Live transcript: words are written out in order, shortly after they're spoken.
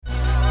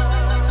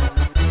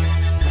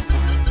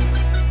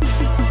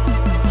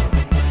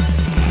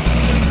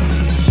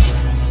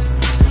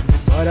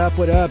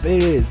What up?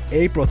 It is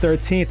April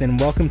 13th, and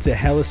welcome to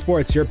Hella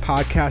Sports, your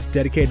podcast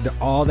dedicated to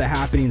all the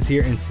happenings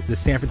here in the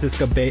San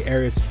Francisco Bay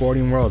Area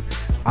sporting world.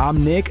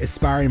 I'm Nick,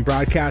 aspiring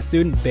broadcast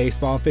student,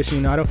 baseball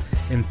aficionado,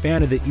 and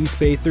fan of the East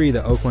Bay Three,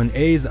 the Oakland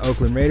A's, the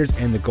Oakland Raiders,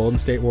 and the Golden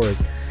State Warriors.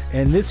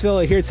 And this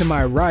fella here to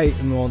my right,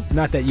 and well,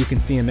 not that you can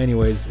see him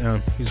anyways,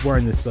 he's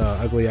wearing this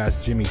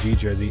ugly-ass Jimmy G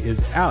jersey,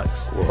 is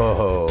Alex.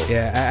 Whoa.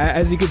 Yeah,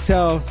 as you can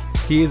tell,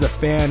 he is a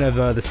fan of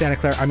the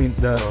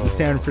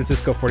San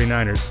Francisco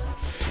 49ers.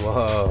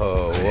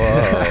 Whoa,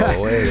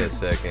 wait a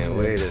second.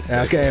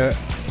 Okay,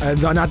 I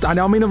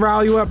don't mean to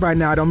rile you up right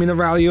now.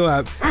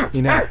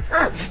 You know,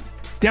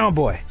 down,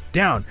 boy,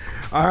 down.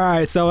 All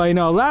right, so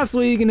last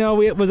week,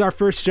 it was our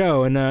first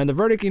show, and the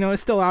verdict, is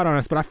still out on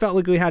us. But I felt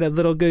like we had a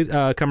little good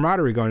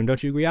camaraderie going.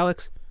 Don't you agree,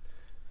 Alex?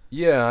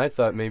 Yeah, I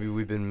thought maybe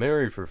we've been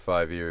married for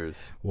 5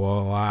 years.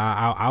 Well,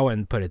 I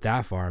wouldn't put it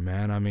that far,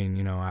 man. I mean,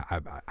 Come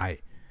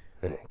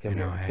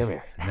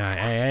here. Nah,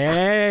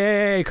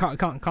 hey,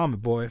 calm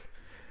it, boy.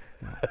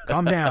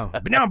 Calm down.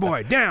 Down,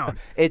 boy, down.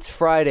 It's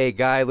Friday,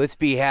 guy. Let's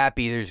be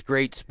happy. There's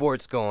great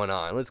sports going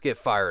on. Let's get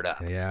fired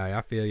up. Yeah,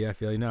 I feel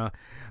you. No,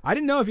 I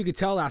didn't know if you could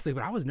tell last week,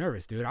 but I was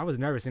nervous, dude. I was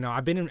nervous.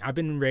 I've been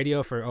in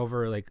radio for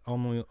over like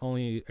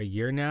only a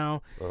year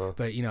now. Uh-huh.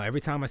 But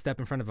every time I step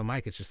in front of a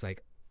mic, it's just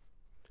like,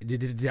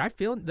 did I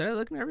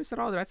look nervous at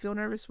all? Did I feel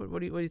nervous? What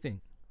do you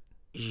think?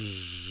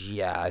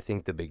 Yeah, I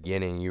think the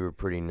beginning you were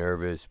pretty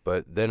nervous,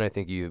 but then I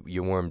think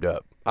you warmed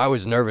up. I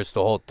was nervous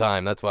the whole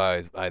time. That's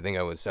why I think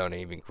I was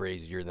sounding even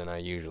crazier than I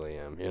usually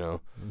am,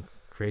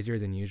 Crazier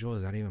than usual?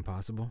 Is that even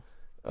possible?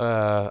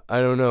 I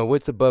don't know.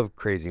 What's above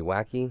crazy?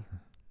 Wacky?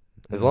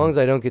 As long as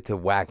I don't get to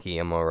wacky,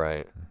 I'm all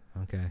right.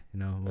 Okay.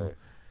 Right.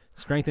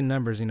 Strength in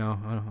numbers,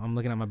 I'm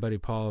looking at my buddy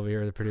Paul over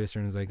here, the producer,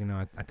 and he's like,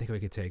 I think we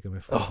could take him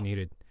if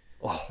needed.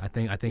 Oh, I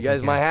think you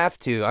guys might have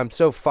to. I'm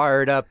so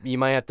fired up. You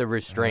might have to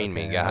restrain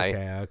me,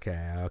 guy.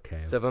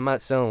 Okay. So if I'm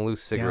not selling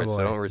loose cigarettes, so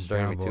don't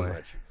restrain me too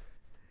much.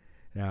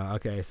 No,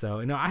 okay. So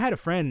I had a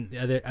friend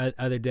the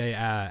other day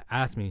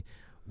ask me,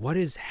 "What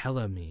does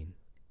hella mean?"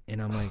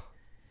 And I'm like,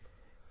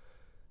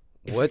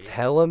 "What's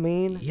hella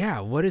mean?" Yeah,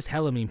 what does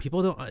hella mean?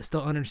 People don't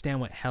still understand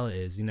what hella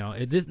is.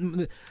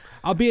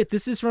 Albeit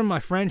this is from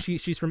my friend.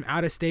 She's from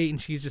out of state, and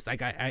she's just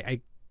like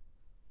I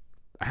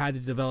had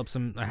to develop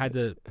I had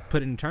to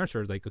put it in terms for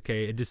her. Like,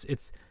 okay,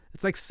 it's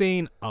like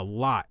saying a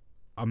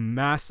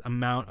mass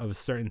amount of a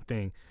certain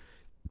thing.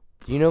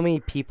 You know how many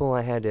people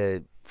I had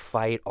to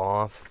fight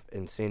off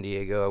in San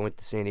Diego? I went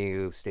to San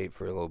Diego State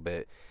for a little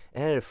bit.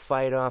 And I had to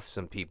fight off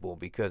some people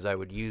because I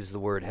would use the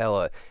word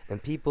hella.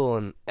 And people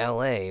in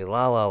L.A.,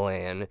 La La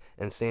Land,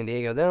 and San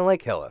Diego, they don't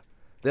like hella.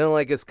 They don't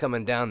like us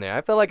coming down there. I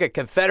felt like a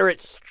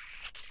Confederate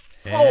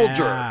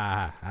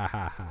soldier.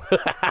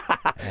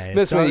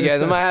 Miss me, you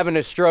guys. I'm not having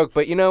a stroke,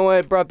 but you know what?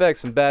 It brought back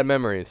some bad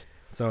memories.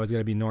 It's always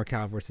going to be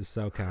NorCal versus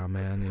SoCal,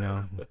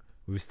 man.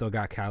 We've still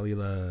got Cali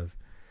love.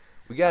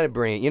 We got to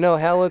bring it.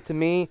 Hella to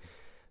me,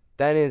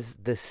 that is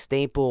the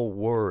staple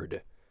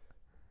word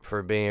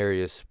for Bay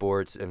Area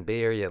sports and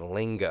Bay Area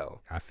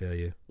lingo. I feel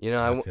you.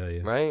 I feel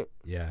you. Right?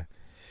 Yeah.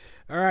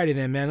 Alrighty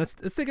then, man.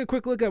 Let's take a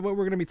quick look at what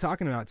we're going to be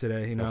talking about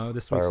today,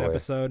 this week's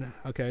episode.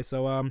 Okay,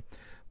 so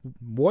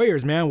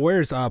Warriors, man.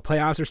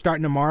 Playoffs are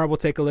starting tomorrow. We'll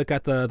take a look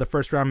at the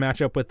first round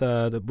matchup with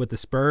the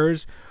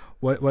Spurs.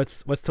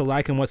 What's to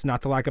like and what's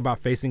not to like about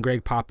facing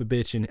Greg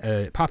Popovich and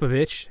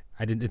Popovich.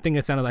 I think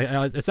it sounded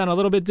a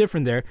little bit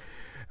different there.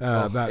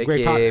 About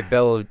Greg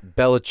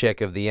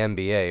Belichick of the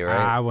NBA, right?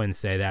 I wouldn't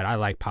say that. I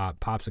like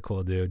Pop. Pop's a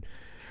cool dude.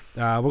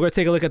 We're going to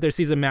take a look at their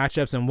season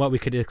matchups and what we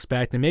could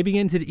expect, and maybe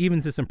get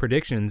into some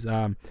predictions.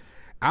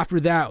 After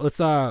that, let's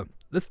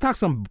talk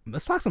some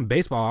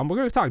baseball. We're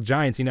going to talk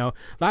Giants.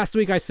 Last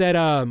week I said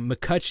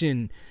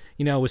McCutchen,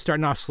 was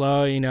starting off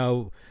slow,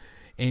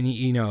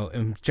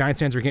 and Giants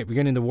fans were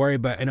beginning to worry,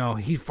 but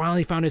he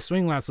finally found his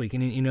swing last week,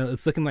 and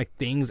it's looking like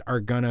things are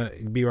gonna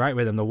be right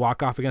with him. The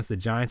walk off against the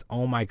Giants,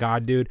 oh my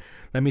God, dude!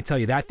 Let me tell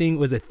you, that thing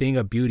was a thing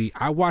of beauty.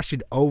 I watched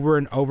it over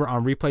and over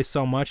on replay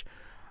so much,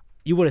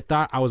 you would have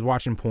thought I was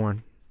watching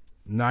porn.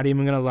 Not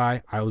even gonna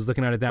lie, I was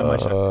looking at it that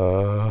much.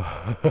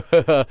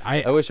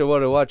 I wish I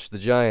would have watched the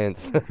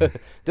Giants. The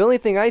only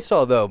thing I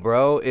saw though,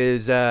 bro,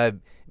 is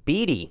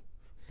Beatty,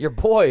 your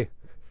boy.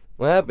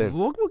 What happened?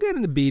 We'll get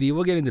into Beatty.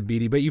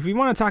 But if you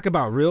want to talk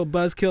about real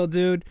buzzkill,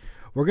 dude,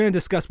 we're going to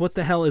discuss what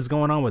the hell is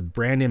going on with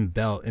Brandon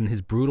Belt and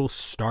his brutal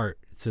start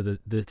to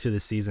the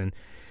season.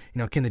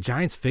 Can the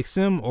Giants fix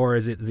him, or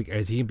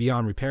is he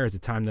beyond repair? Is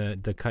it time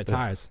to cut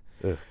ties?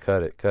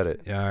 Cut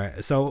it. Yeah, all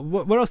right. So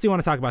what else do you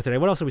want to talk about today?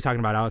 What else are we talking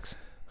about, Alex?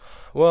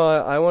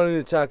 Well, I wanted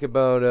to talk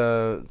about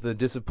the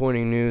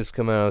disappointing news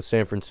coming out of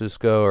San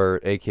Francisco, or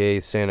a.k.a.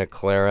 Santa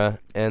Clara,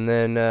 and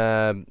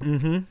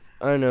then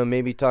I don't know,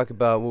 maybe talk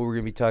about what we're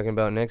going to be talking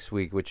about next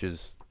week, which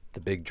is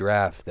the big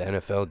draft, the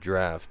NFL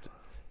draft.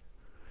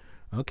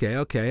 Okay.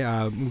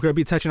 We're going to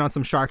be touching on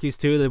some Sharkies,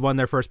 too. They won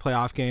their first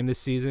playoff game this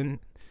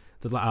season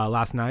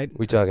last night.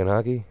 We talking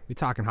hockey? We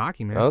talking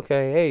hockey, man.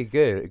 Okay, hey,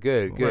 good.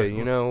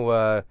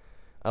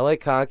 I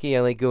like hockey.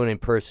 I like going in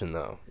person,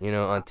 though.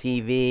 On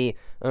TV,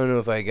 I don't know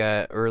if I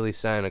got early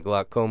sign of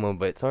glaucoma,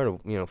 but it's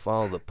hard to,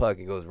 follow the puck.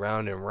 It goes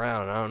round and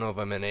round. I don't know if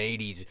I'm in an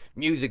 80s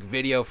music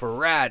video for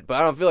Rat, but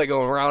I don't feel like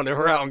going round and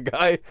round,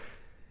 guy.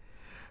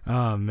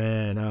 Oh,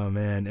 man.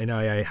 And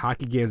yeah,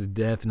 hockey games are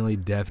definitely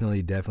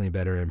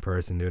better in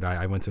person, dude.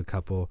 I went to a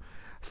couple.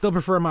 Still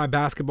prefer my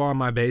basketball and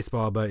my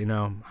baseball, but,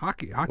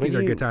 hockey's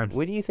are good times.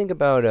 What do you think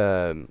about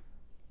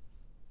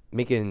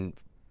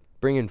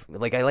bringing,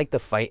 I like the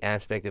fight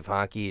aspect of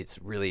hockey. It's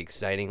really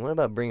exciting. What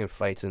about bringing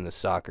fights into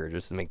soccer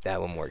just to make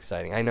that one more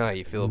exciting? I know how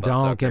you feel about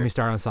soccer. Don't get me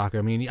started on soccer.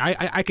 I mean,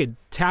 I could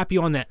tap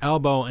you on the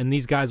elbow and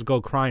these guys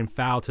go crying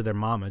foul to their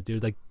mama,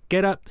 dude. Like,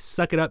 get up,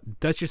 suck it up,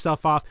 dust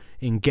yourself off,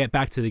 and get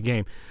back to the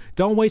game.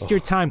 Don't waste your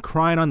time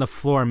crying on the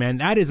floor, man.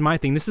 That is my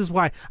thing. This is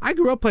why I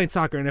grew up playing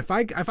soccer, and if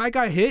I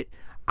got hit,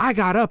 I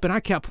got up and I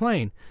kept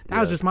playing. That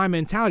was just my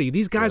mentality.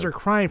 These guys are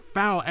crying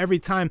foul every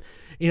time,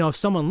 if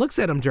someone looks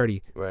at them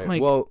dirty. Right.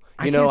 Like, well,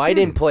 I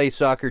didn't play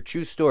soccer.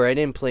 True story. I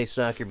didn't play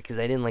soccer because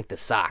I didn't like the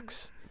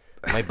socks.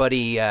 My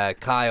buddy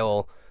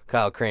Kyle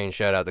Crane,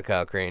 shout out to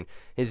Kyle Crane.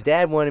 His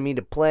dad wanted me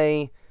to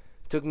play.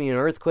 Took me an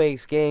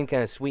Earthquakes game,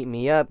 kind of sweetened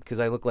me up because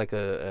I look like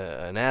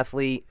an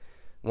athlete.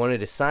 Wanted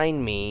to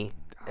sign me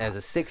as a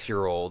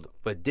 6-year-old,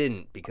 but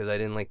didn't because I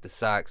didn't like the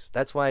socks.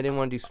 That's why I didn't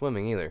want to do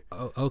swimming either.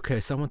 Oh, okay,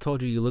 someone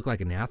told you look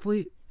like an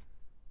athlete?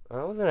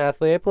 I was an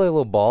athlete. I played a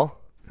little ball.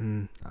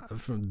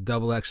 From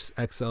double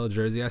XL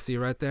jersey, I see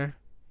right there.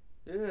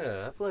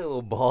 Yeah, I play a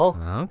little ball.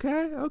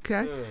 Okay.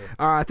 Yeah.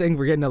 I think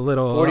we're getting a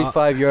little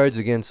 45 yards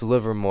against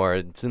Livermore.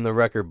 It's in the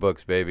record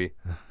books, baby.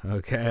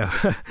 Okay,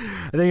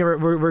 I think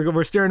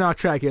we're steering off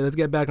track here. Let's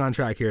get back on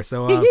track here.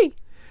 So,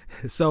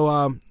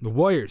 the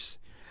Warriors.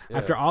 Yeah.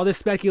 After all this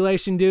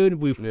speculation,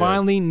 dude, we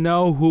finally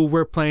know who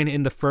we're playing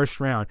in the first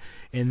round,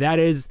 and that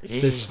is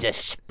the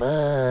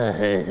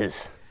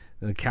Spurs.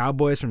 The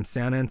Cowboys from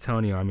San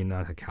Antonio. I mean,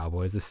 not the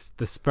Cowboys.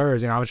 The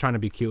Spurs. I was trying to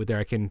be cute there.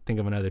 I couldn't think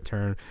of another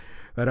term.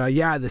 But,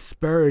 the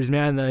Spurs,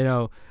 man,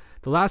 the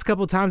last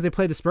couple of times they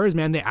played the Spurs,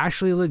 man, they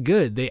actually look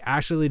good. They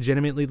actually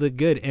legitimately look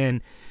good.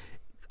 And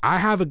I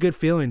have a good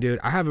feeling, dude.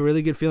 I have a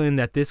really good feeling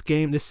that this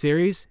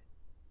series,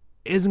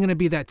 isn't going to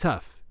be that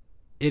tough.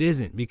 It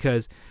isn't,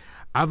 because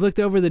I've looked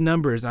over the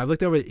numbers. I've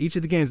looked over each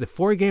of the games. The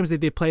 4 games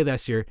that they played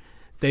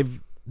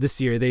they've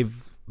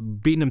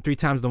beaten them 3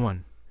 times to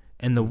 1.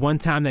 And the one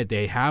time that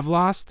they have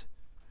lost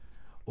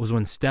was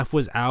when Steph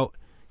was out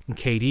and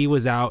KD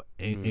was out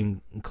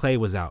and Clay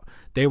was out.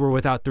 They were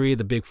without 3 of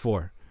the big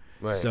 4.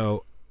 Right.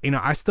 So,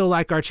 I still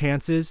like our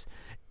chances.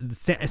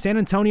 San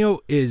Antonio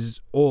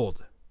is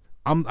old.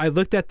 I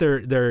looked at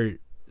their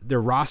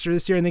roster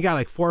this year, and they got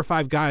like 4 or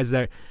 5 guys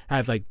that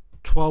have like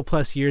 12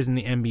 plus years in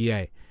the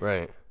NBA.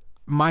 Right.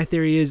 My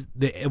theory is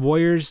the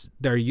Warriors,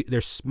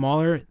 they're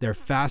smaller, they're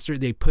faster,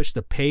 they push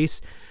the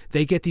pace.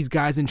 They get these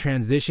guys in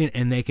transition,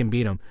 and they can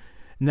beat them.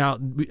 Now,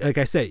 like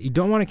I said, you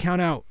don't want to count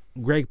out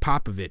Greg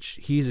Popovich.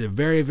 He's a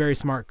very, very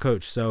smart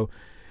coach. So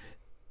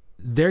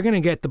they're going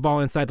to get the ball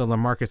inside the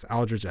LaMarcus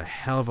Aldridge a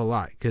hell of a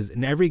lot, because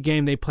in every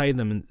game they played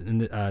them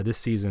this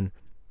season,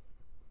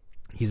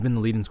 he's been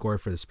the leading scorer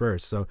for the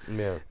Spurs. So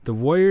the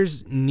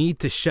Warriors need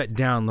to shut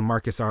down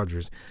LaMarcus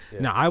Aldridge. Yeah.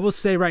 Now, I will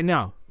say right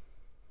now,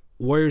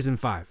 Warriors in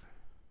 5.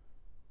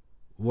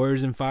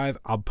 Warriors in 5.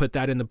 I'll put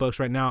that in the books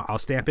right now. I'll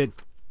stamp it.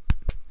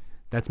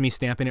 That's me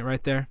stamping it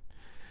right there.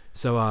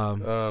 So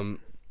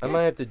I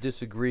might have to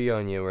disagree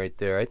on you right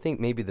there. I think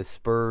maybe the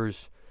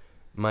Spurs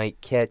might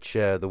catch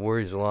the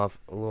Warriors a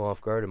little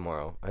off guard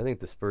tomorrow. I think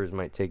the Spurs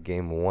might take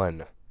game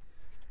 1.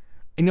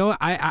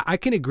 I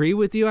can agree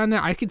with you on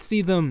that. I could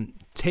see them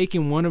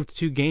taking 1 of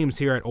 2 games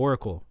here at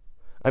Oracle.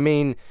 I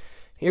mean,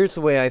 here's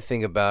the way I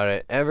think about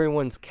it.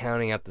 Everyone's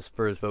counting out the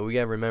Spurs, but we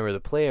got to remember the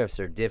playoffs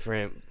are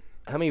different.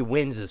 How many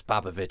wins does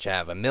Popovich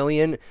have? 1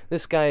 million?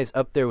 This guy is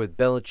up there with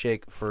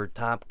Belichick for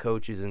top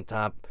coaches and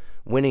top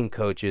winning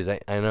coaches. I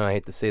know I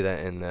hate to say that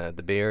in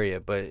the Bay Area,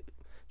 but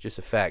just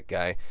a fact,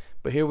 guy.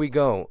 But here we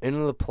go. Into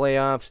the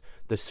playoffs.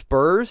 The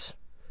Spurs,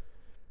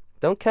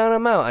 don't count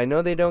them out. I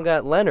know they don't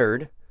got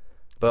Leonard,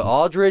 but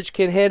Aldridge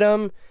can hit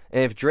them.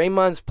 And if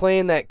Draymond's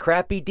playing that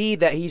crappy D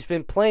that he's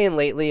been playing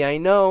lately, I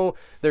know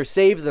they're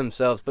saving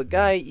themselves. But,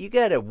 guy, you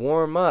got to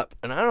warm up.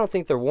 And I don't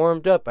think they're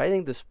warmed up. I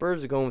think the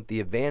Spurs are going with the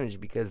advantage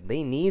because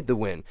they need the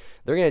win.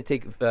 They're going to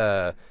take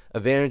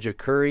advantage of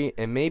Curry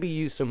and maybe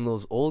use some of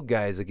those old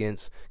guys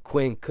against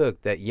Quinn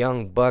Cook, that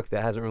young buck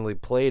that hasn't really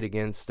played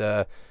against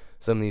some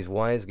of these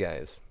wise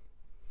guys.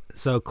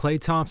 So Klay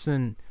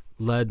Thompson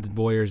led the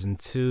Warriors in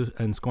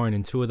scoring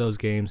in 2 of those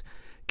games.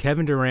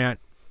 Kevin Durant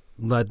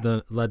led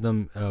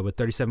them with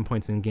 37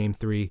 points in Game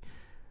 3.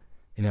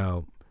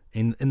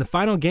 In the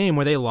final game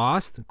where they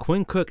lost,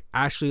 Quinn Cook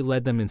actually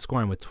led them in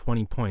scoring with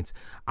 20 points.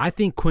 I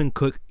think Quinn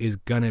Cook is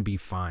gonna be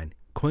fine.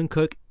 Quinn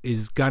Cook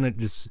is gonna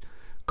just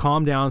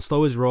calm down,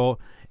 slow his roll,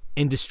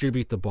 and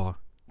distribute the ball.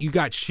 You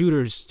got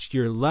shooters to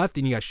your left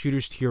and you got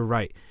shooters to your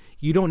right.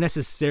 You don't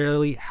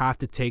necessarily have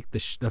to take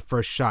the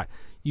first shot.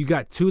 You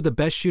got 2 of the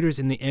best shooters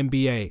in the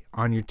NBA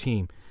on your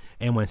team.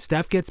 And when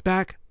Steph gets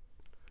back,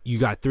 you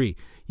got 3.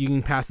 You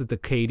can pass it to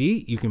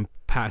KD. You can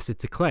pass it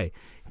to Clay.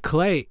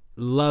 Clay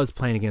loves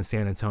playing against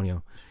San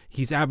Antonio.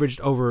 He's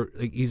averaged over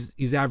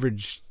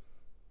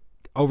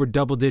over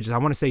double digits. I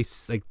want to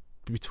say like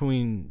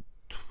between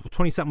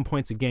 20-something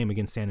points a game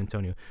against San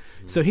Antonio.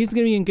 So he's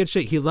going to be in good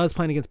shape. He loves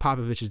playing against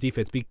Popovich's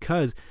defense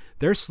because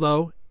they're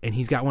slow, and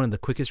he's got one of the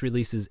quickest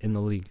releases in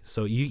the league.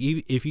 So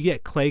if you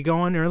get Clay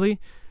going early,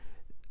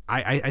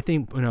 I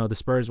think the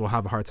Spurs will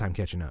have a hard time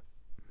catching up.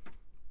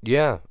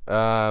 Yeah.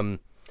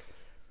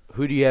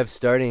 Who do you have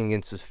starting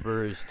against the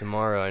Spurs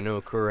tomorrow? I know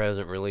Kerr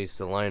hasn't released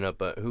the lineup,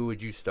 but who would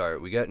you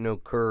start? We got no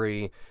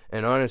Curry,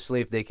 and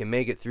honestly, if they can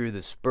make it through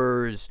the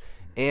Spurs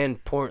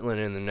and Portland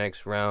in the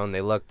next round,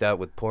 they lucked out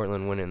with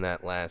Portland winning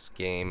that last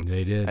game.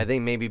 They did. I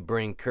think maybe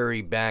bring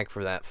Curry back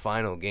for that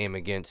final game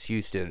against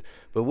Houston.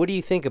 But what do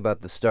you think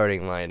about the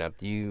starting lineup?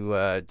 Do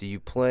you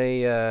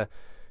play?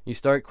 You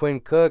start Quinn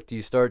Cook? Do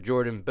you start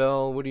Jordan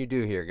Bell? What do you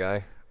do here,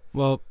 guy?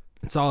 Well,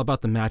 it's all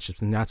about the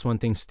matchups, and that's one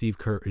thing Steve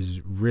Kerr is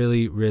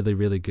really, really,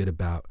 really good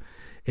about.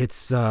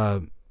 It's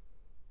I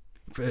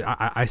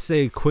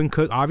say Quinn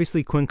Cook.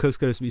 Obviously, Quinn Cook's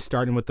going to be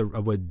starting with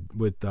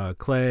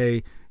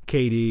Clay,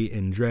 KD,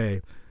 and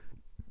Dre.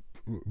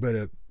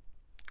 But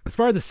as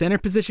far as the center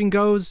position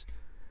goes,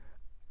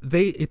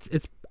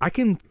 I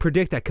can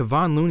predict that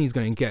Kevon Looney's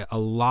going to get a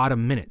lot of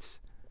minutes.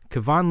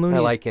 Kevon Looney,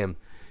 I like him.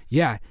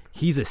 Yeah,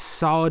 he's a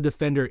solid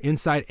defender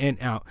inside and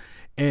out.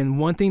 And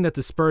one thing that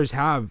the Spurs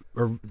have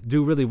or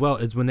do really well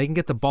is when they can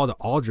get the ball to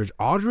Aldridge.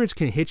 Aldridge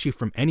can hit you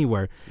from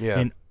anywhere. Yeah.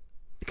 And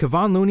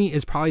Kevon Looney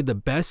is probably the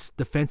best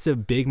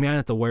defensive big man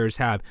that the Warriors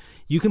have.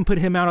 You can put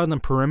him out on the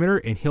perimeter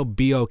and he'll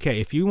be okay.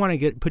 If you want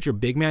to put your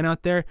big man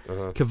out there,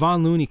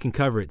 Kevon Looney can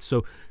cover it.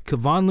 So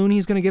Kevon Looney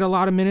is going to get a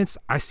lot of minutes.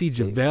 I see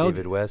JaVale.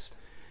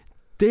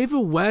 David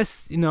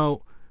West,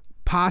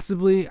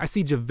 possibly. I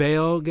see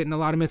JaVale getting a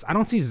lot of minutes. I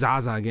don't see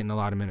Zaza getting a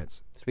lot of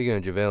minutes. Speaking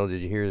of JaVale,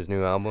 did you hear his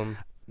new album?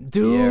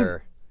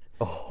 Dude,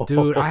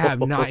 I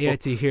have not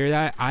yet to hear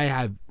that. I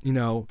have, in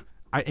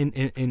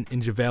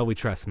JaVale we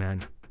trust,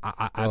 man.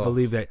 I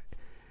believe that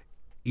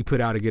he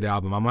put out a good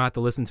album. I'm gonna have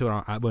to listen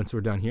to it once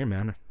we're done here,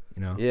 man.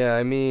 Yeah,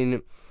 I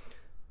mean,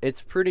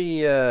 it's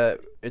pretty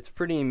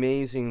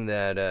amazing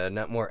that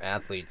not more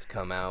athletes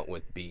come out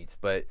with beats,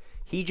 but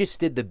he just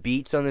did the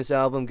beats on this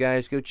album,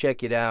 guys. Go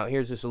check it out.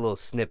 Here's just a little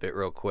snippet,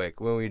 real quick.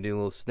 When we do a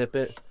little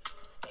snippet.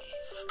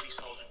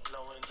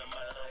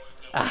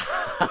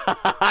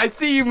 I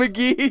see you,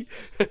 McGee.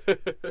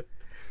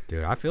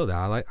 Dude, I feel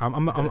that.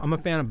 I'm a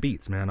fan of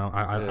beats, man.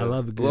 I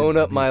love a good Blowing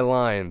Up beat. My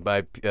Line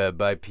by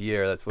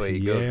Pierre. That's what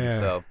he goes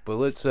himself. But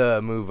let's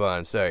move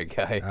on. Sorry,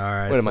 guy. All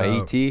right. What am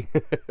I, E.T.?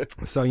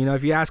 So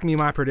if you ask me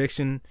my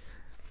prediction,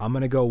 I'm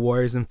gonna go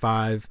Warriors in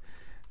 5.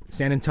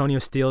 San Antonio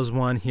steals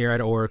one here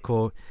at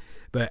Oracle,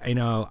 but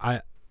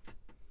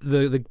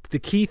the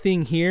key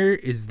thing here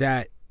is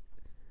that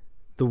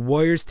the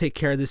Warriors take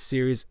care of this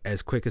series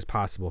as quick as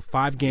possible.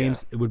 5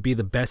 games, It would be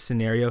the best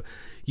scenario.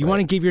 You want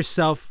to give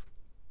yourself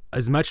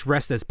as much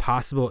rest as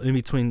possible in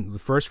between the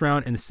first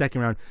round and the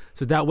second round,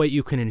 so that way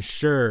you can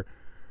ensure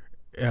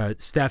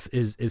Steph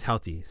is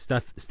healthy.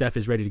 Steph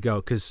is ready to go.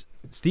 Because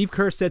Steve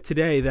Kerr said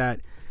today that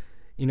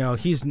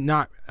he's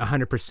not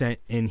 100%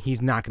 and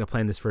he's not going to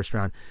play in this first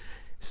round.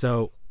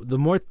 So the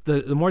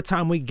more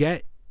time we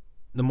get,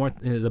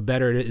 the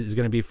better it is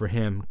going to be for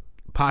him,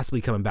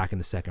 possibly coming back in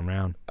the second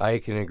round. I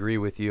can agree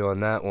with you on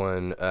that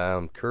one.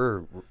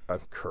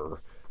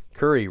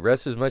 Curry,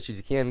 rest as much as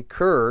you can.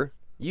 Kerr,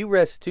 you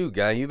rest too,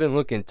 guy. You've been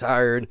looking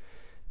tired,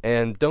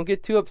 and don't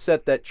get too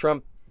upset that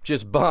Trump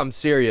just bombed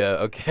Syria.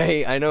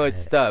 Okay, I know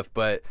it's tough,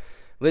 but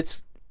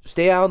let's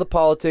stay out of the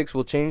politics.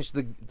 We'll change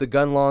the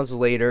gun laws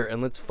later,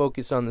 and let's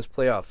focus on this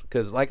playoff.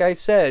 Because, like I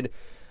said,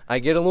 I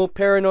get a little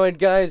paranoid,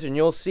 guys, and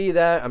you'll see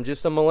that. I'm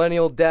just a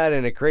millennial dad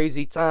in a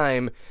crazy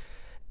time.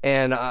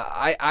 And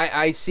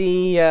I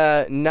see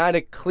not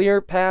a clear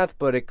path,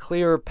 but a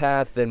clearer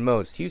path than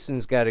most.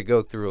 Houston's got to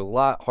go through a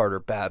lot harder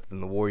path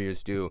than the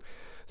Warriors do.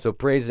 So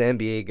praise the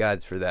NBA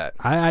gods for that.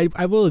 I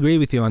will agree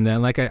with you on that.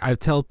 Like I've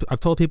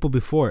told people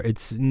before,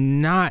 it's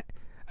not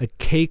a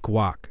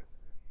cakewalk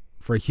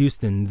for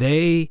Houston.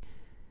 They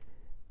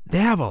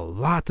have a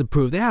lot to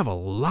prove. They have a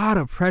lot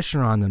of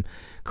pressure on them.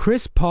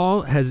 Chris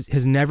Paul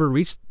has never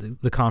reached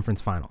the conference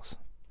finals.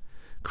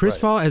 Chris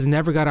Paul has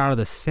never got out of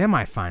the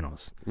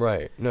semifinals.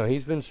 Right. No,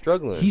 he's been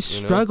struggling. He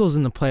struggles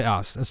in the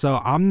playoffs. And so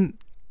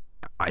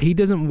he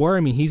doesn't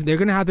worry me. They're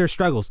going to have their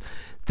struggles.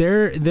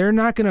 They're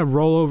not going to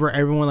roll over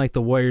everyone like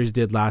the Warriors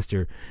did last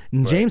year.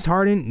 And James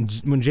Harden,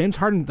 when James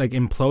Harden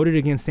imploded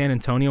against San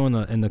Antonio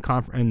in the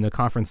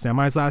conference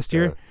semis last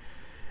year,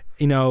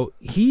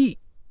 he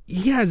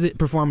has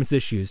performance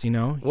issues,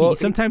 Well,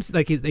 sometimes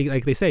they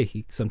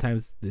say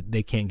sometimes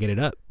they can't get it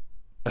up.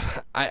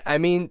 I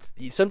mean,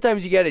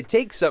 sometimes you got to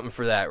take something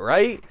for that,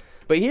 right?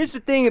 But here's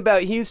the thing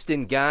about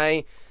Houston,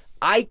 guy.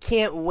 I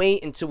can't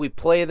wait until we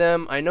play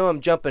them. I know I'm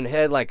jumping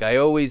ahead like I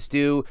always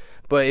do,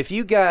 but if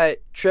you got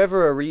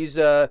Trevor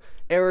Ariza,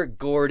 Eric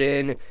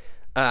Gordon,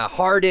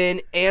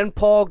 Harden and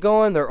Paul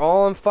going. They're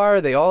all on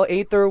fire. They all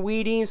ate their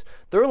Wheaties.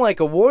 They're like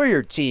a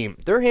Warrior team.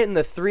 They're hitting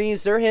the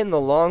threes. They're hitting the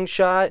long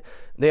shot.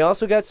 They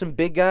also got some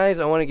big guys.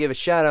 I want to give a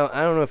shout out.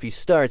 I don't know if he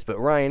starts, but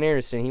Ryan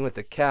Anderson, he went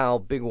to Cal.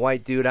 Big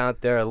white dude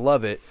out there. I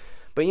love it.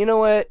 But you know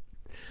what?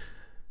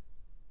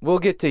 We'll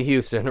get to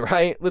Houston,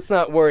 right? Let's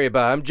not worry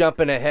about it. I'm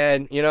jumping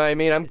ahead. You know what I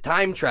mean? I'm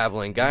time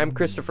traveling, guy. I'm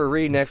Christopher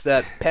Reed next to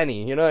that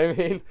Penny. You know what I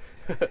mean?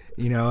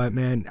 You know what,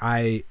 man?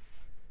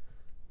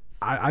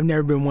 I've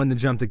never been one to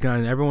jump the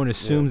gun. Everyone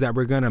assumes that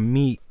we're gonna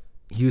meet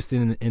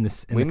Houston in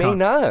the. We may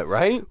not,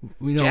 right?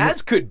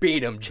 Jazz could beat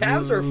them.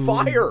 Jazz are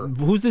fire.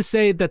 Who's to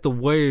say that the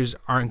Warriors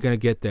aren't gonna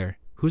get there?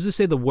 Who's to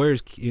say the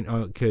Warriors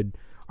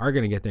are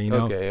gonna get there? You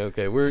know.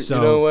 Okay. You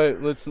know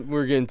what?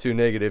 We're getting too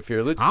negative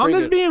here. I'm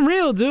just being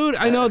real, dude.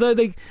 I know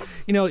that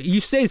you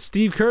say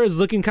Steve Kerr is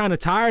looking kind of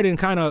tired and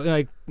kind of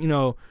like,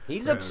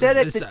 he's upset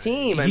at the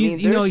team. I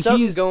mean, there's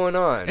something going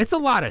on. It's a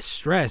lot of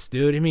stress,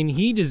 dude. I mean,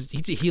 he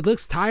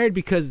looks tired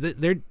because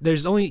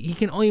he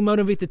can only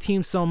motivate the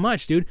team so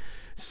much, dude.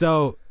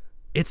 So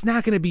it's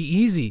not gonna be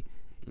easy.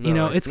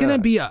 No, it's gonna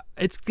be a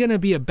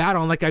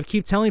battle. And like I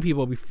keep telling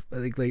people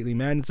lately,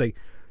 man, it's like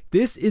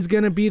this is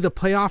gonna be the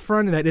playoff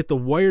run that if the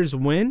Warriors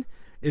win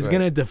is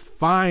gonna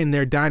define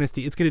their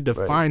dynasty. It's gonna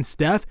define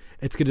Steph.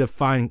 It's gonna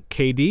define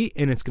KD,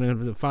 and it's gonna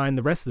define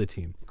the rest of the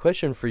team.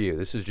 Question for you.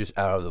 This is just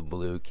out of the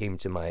blue. Came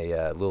to my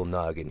little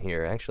noggin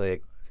here.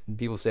 Actually,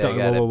 people say I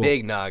got a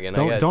big noggin.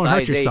 Don't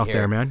hurt yourself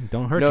there, man.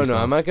 Don't hurt yourself. No,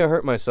 I'm not gonna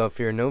hurt myself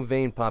here. No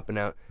vein popping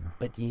out.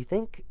 But do you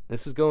think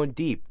this is going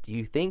deep? Do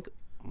you think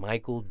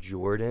Michael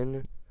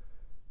Jordan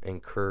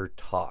and Kerr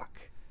talk?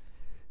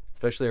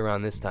 Especially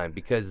around this time,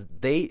 because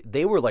they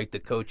were like the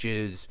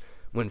coaches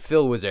when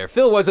Phil was there.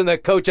 Phil wasn't the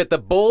coach at the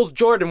Bulls.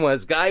 Jordan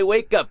was. Guy,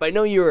 wake up. I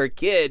know you were a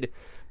kid,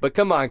 but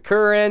come on.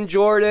 Kerr and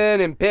Jordan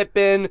and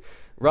Pippen.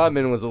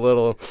 Rodman was a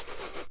little,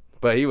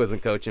 but he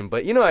wasn't coaching.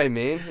 But you know what I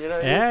mean.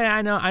 Yeah,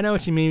 I know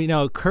what you mean.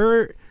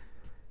 Kerr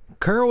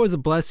was a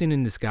blessing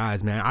in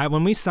disguise, man.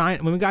 When we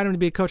got him to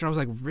be a coach, I was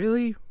like,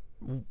 really?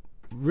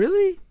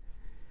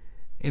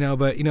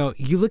 But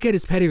you look at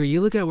his pedigree,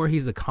 you look at where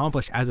he's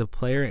accomplished as a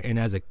player and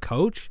as a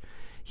coach.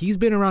 He's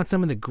been around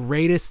some of the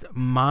greatest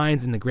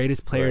minds and the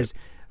greatest players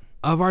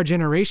of our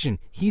generation.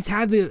 He's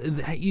had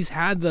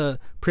the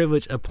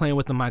privilege of playing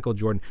with the Michael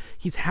Jordan.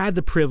 He's had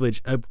the privilege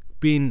of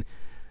being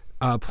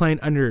playing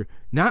under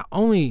not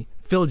only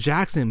Phil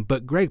Jackson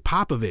but Greg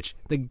Popovich,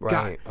 the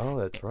guy. Oh,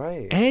 that's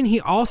right. And he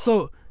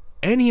also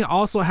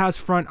has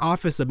front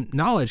office of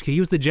knowledge. He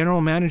was the general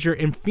manager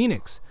in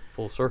Phoenix.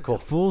 Full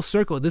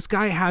circle. This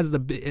guy has the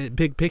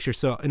big picture.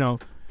 So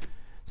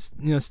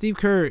Steve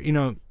Kerr.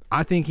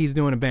 I think he's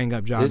doing a bang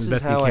up job. This as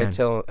best is how he can. I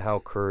tell how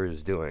Kerr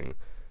is doing.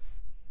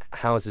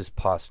 How's his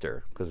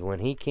posture? Because when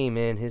he came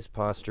in, his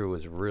posture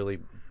was really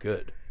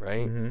good,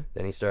 right? Mm-hmm.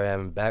 Then he started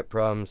having back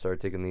problems,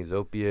 started taking these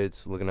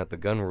opiates, looking at the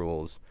gun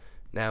rules.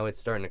 Now it's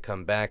starting to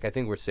come back. I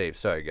think we're safe.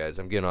 Sorry, guys.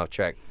 I'm getting off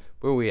track.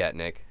 Where are we at,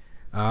 Nick?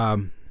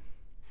 I'm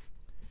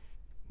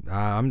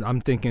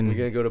thinking. We're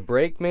gonna go to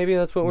break. Maybe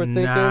that's what we're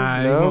thinking.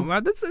 No?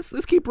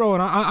 Let's keep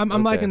rolling.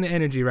 I'm liking the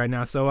energy right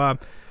now. So,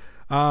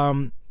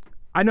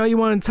 I know you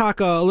want to talk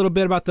a little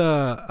bit about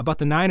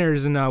the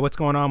Niners and what's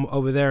going on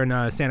over there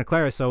in Santa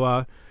Clara.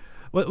 So,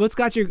 what's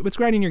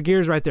grinding your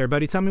gears right there,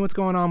 buddy? Tell me what's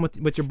going on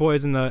with your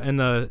boys in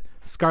the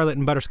Scarlet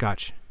and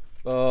Butterscotch.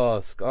 Oh,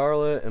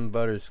 Scarlet and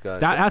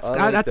Butterscotch.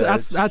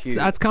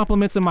 That's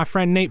compliments of my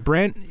friend Nate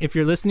Brent. If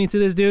you're listening to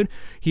this, dude,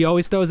 he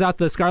always throws out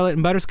the Scarlet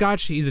and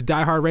Butterscotch. He's a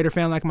diehard Raider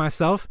fan like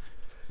myself.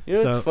 You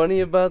know what's funny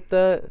about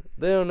that?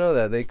 They don't know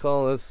that. They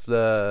call us.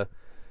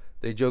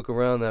 They joke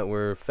around that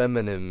we're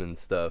feminine and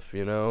stuff.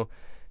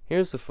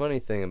 Here's the funny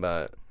thing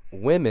about it.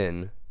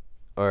 Women,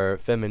 or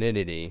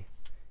femininity,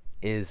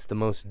 is the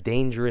most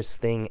dangerous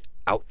thing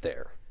out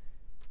there.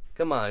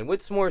 Come on,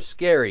 what's more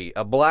scary,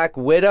 a black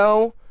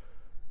widow?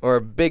 Or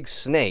a big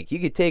snake? You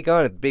could take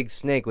on a big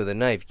snake with a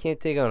knife. You can't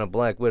take on a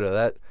black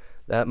widow.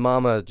 That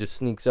mama just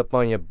sneaks up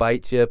on you,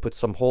 bites you, puts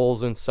some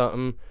holes in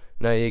something.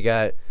 Now you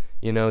got,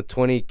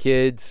 20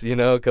 kids,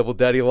 a couple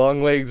daddy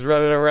long legs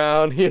running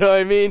around. You know what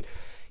I mean?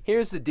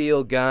 Here's the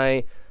deal,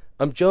 guy.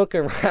 I'm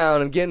joking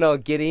around. I'm getting all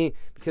giddy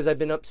because I've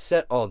been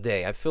upset all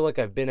day. I feel like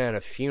I've been at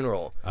a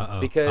funeral.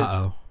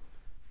 Because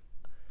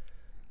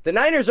the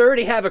Niners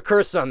already have a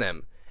curse on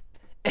them.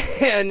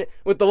 And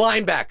with the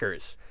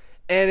linebackers.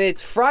 And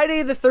it's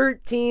Friday the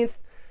 13th,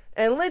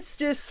 and let's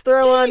just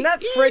throw on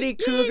not Freddy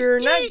Krueger,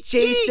 not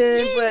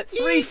Jason, but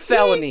 3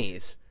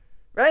 felonies,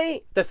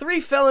 right? The 3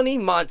 felony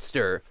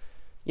monster.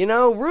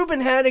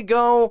 Ruben had to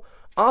go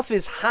off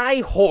his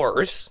high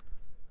horse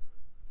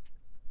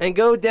and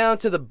go down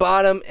to the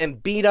bottom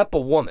and beat up a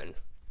woman.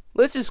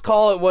 Let's just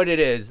call it what it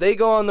is. They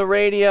go on the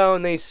radio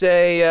and they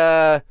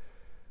say,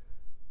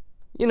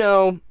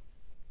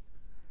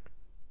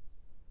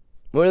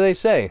 what do they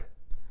say?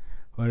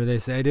 What do they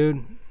say,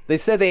 dude? They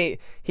said he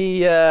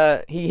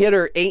hit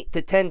her 8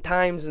 to 10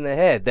 times in the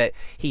head, that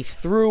he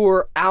threw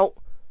her out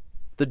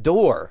the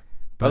door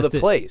of the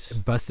place.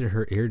 Busted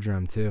her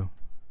eardrum, too.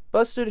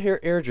 Busted her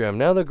eardrum.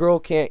 Now the girl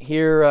can't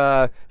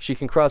hear she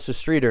can cross the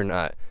street or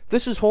not.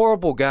 This is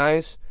horrible,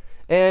 guys.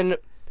 And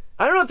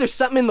I don't know if there's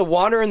something in the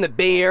water in the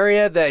Bay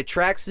Area that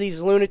attracts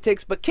these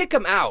lunatics, but kick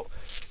them out.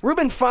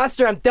 Reuben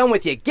Foster, I'm done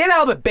with you. Get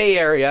out of the Bay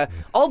Area.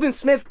 Alden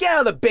Smith, get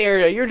out of the Bay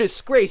Area. You're a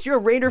disgrace. You're a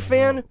Raider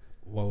fan.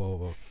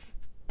 Whoa.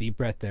 Deep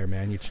breath there,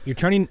 man. You're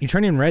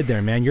turning red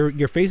there, man.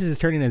 Your face is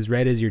turning as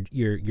red as your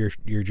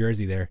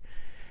jersey there.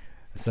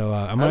 So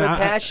I'm a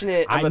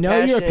passionate Niner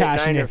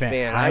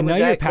fan. I know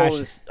you're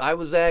passionate. I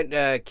was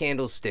at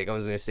Candlestick. I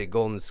was going to say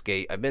Golden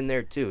Skate. I've been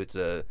there too. It's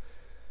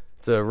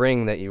a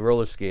ring that you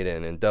roller skate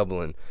in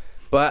Dublin.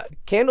 But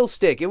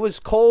Candlestick, it was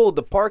cold.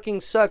 The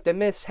parking sucked. I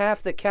missed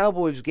half the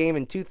Cowboys game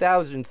in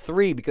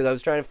 2003 because I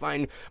was trying to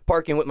find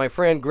parking with my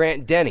friend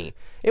Grant Denny.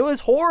 It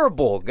was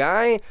horrible,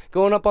 guy.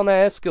 Going up on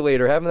that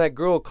escalator, having that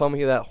girl call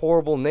me that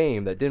horrible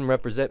name that didn't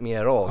represent me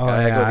at all.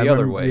 Guy, yeah, I go the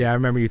other way. Yeah, I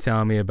remember you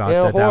telling me about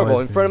that. Horrible. That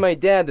was, in front of my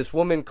dad, this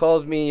woman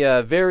calls me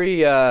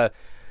very... for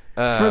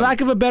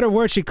lack of a better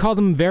word, she called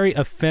him very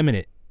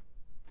effeminate.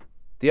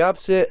 The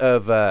opposite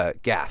of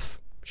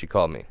gaff, she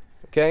called me.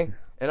 Okay?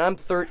 And I'm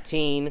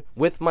 13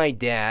 with my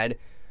dad.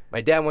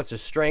 My dad wants to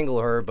strangle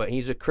her, but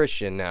he's a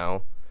Christian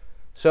now.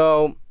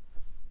 So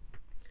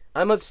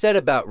I'm upset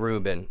about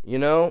Reuben, you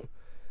know?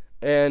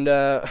 And,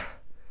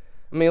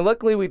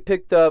 luckily we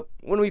picked up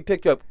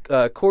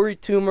Corey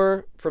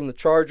Toomer from the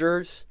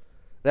Chargers.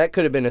 That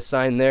could have been a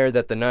sign there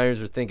that the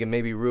Niners are thinking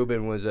maybe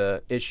Reuben was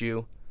a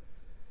issue.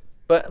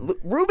 But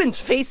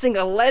Reuben's facing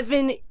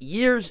 11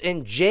 years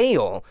in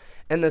jail.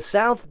 And the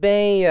South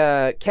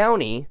Bay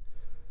County...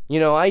 You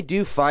know, I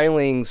do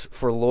filings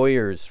for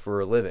lawyers for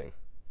a living,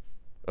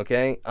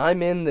 okay?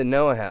 I'm in the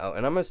know-how,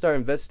 and I'm going to start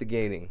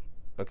investigating,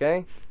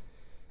 okay?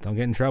 Don't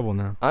get in trouble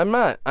now. I'm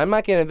not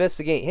going to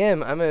investigate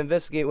him. I'm going to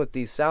investigate what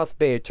these South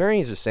Bay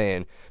attorneys are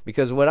saying,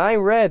 because what I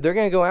read, they're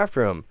going to go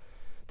after him.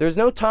 There's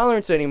no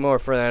tolerance anymore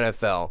for the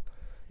NFL.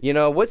 You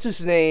know, what's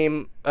his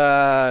name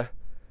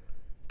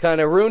kind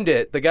of ruined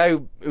it. The guy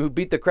who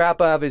beat the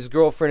crap out of his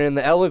girlfriend in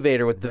the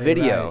elevator with the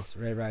video.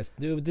 Ray Rice.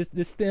 Dude,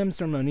 this stems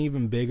from an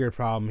even bigger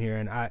problem here.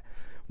 And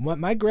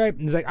my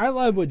gripe is, like, I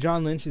love what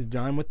John Lynch has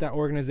done with that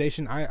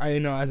organization. I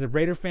know, as a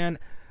Raider fan,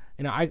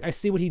 you know, I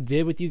see what he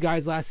did with you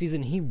guys last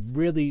season. He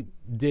really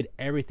did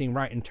everything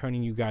right in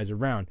turning you guys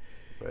around.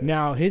 Right.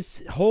 Now,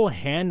 his whole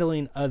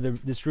handling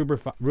of this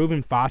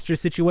Reuben Foster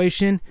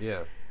situation,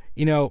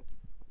 you know,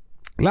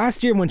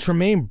 last year when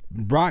Tremaine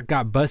Brock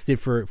got busted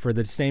for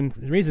the same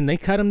reason, they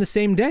cut him the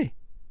same day.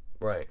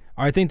 Right.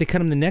 Or I think they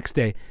cut him the next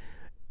day.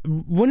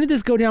 When did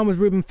this go down with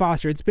Reuben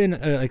Foster? It's been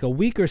like a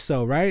week or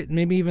so, right?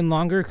 Maybe even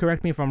longer.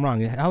 Correct me if I'm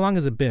wrong. How long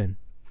has it been?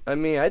 I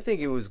mean, I think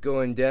it was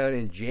going down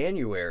in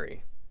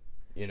January,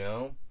 you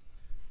know?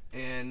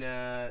 And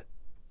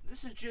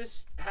this is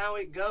just how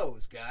it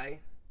goes, guy.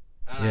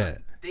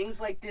 Things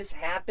like this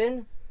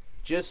happen,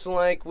 just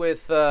like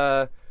with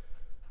the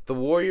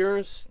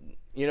Warriors.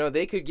 You know,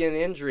 they could get an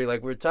injury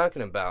like we're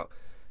talking about.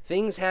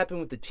 Things happen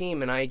with the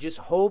team, and I just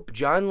hope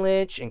John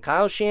Lynch and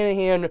Kyle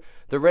Shanahan,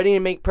 they're ready to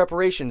make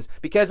preparations,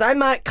 because I'm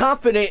not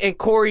confident in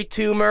Corey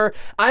Toomer.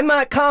 I'm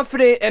not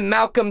confident in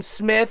Malcolm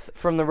Smith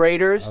from the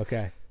Raiders.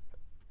 Okay.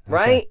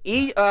 Right?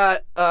 You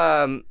have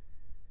a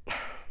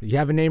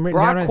name written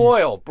down? Brock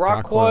Coyle.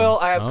 Brock Coyle,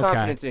 I have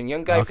confidence in.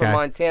 Young guy from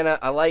Montana.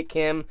 I like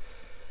him.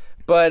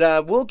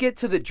 But we'll get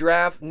to the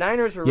draft.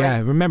 Niners are ready. Yeah,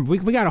 remember,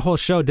 we got a whole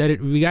show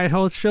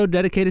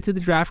dedicated to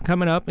the draft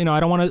coming up. You know, I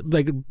don't want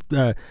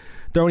to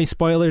throw any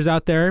spoilers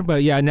out there,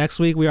 but yeah, next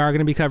week we are going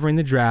to be covering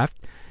the draft.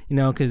 You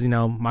know, because, you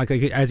know, Mike,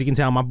 as you can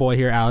tell, my boy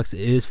here, Alex,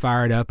 is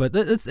fired up. But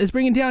let's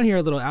bring it down here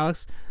a little,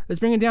 Alex. Let's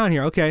bring it down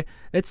here. Okay,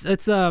 it's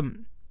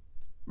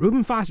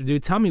Reuben Foster,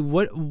 dude. Tell me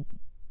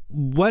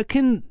what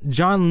can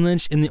John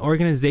Lynch and the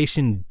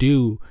organization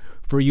do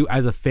for you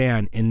as a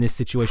fan in this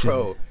situation?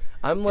 Bro.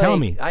 Tell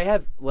me. I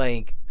have,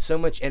 like, so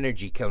much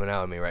energy coming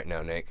out of me right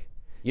now, Nick.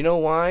 You know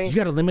why? You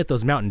got to limit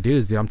those Mountain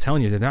Dews, dude. I'm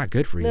telling you, they're not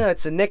good for you. No,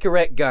 it's a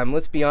Nicorette gum.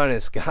 Let's be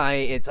honest,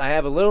 guy. I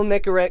have a little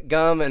Nicorette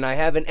gum, and I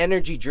have an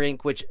energy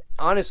drink, which,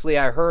 honestly,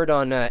 I heard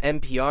on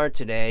NPR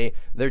today,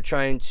 they're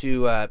trying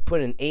to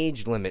put an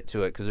age limit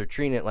to it because they're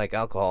treating it like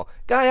alcohol.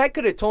 Guy, I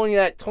could have told you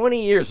that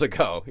 20 years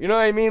ago. You know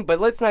what I mean? But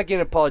let's not get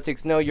into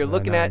politics. No, you're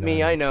looking at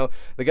me. I know.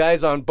 The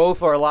guys on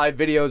both our live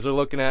videos are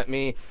looking at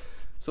me.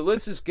 So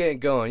let's just get it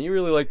going. You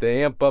really like to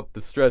amp up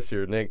the stress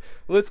here, Nick.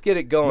 Let's get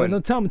it going.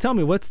 No, tell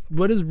me, what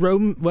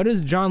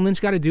does John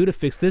Lynch got to do to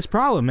fix this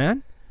problem,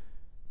 man?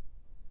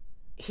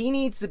 He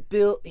needs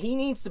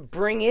to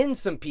bring in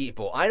some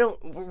people.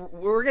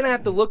 We're gonna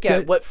have to look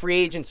at what free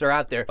agents are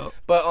out there,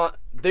 but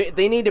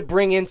they need to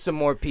bring in some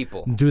more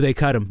people. Do they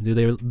cut him? Do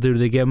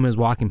they give him his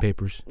walking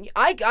papers?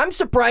 I'm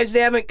surprised they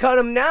haven't cut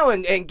him now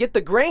and get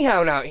the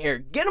Greyhound out here.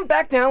 Get him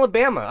back to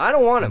Alabama. I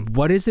don't want him.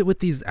 What is it with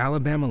these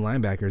Alabama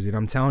linebackers? Dude,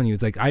 I'm telling you,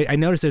 it's like I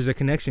noticed there's a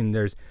connection.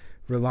 There's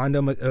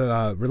Rolando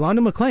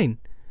McClain.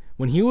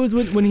 When he was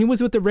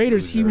with the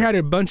Raiders, he had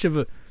a bunch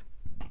of.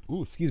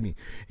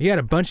 He had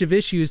a bunch of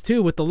issues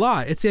too with the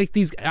law. It's like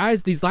these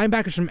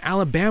linebackers from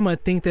Alabama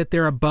think that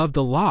they're above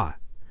the law,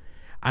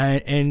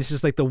 and it's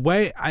just like the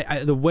way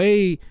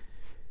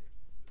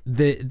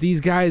these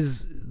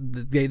guys,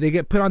 they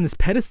get put on this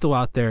pedestal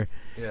out there.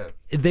 Yeah.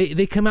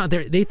 They come out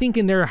there, they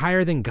thinking they're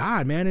higher than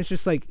God, man. It's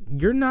just like,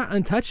 you're not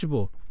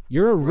untouchable.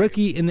 You're a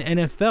rookie in the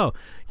NFL.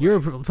 You're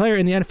a player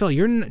in the NFL.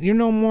 You're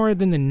no more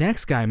than the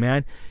next guy,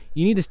 man.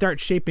 You need to start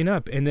shaping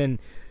up. And then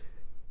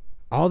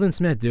Aldon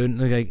Smith, dude,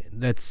 like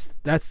that's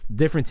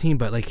different team,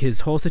 but like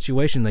his whole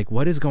situation, like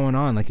what is going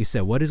on? Like you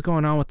said, what is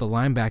going on with the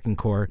linebacking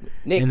core?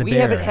 Nick, we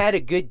haven't had a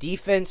good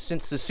defense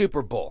since the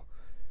Super Bowl.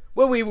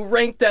 Well, we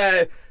ranked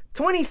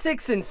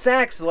 26 in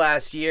sacks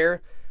last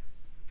year.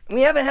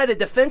 We haven't had a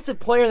defensive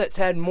player that's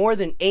had more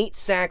than 8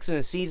 sacks in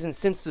a season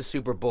since the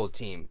Super Bowl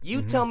team.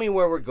 You tell me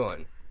where we're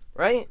going,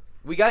 right?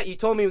 You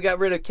told me we got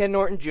rid of Ken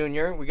Norton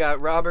Jr. We got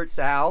Robert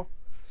Saleh.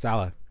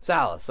 Sorry,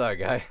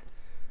 guy.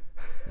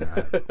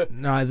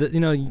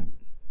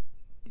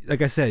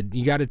 Like I said,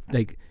 you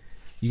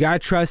gotta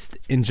trust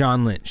in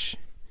John Lynch.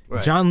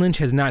 Right. John Lynch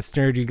has not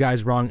steered you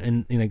guys wrong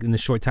in the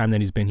short time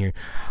that he's been here.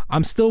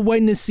 I'm still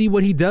waiting to see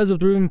what he does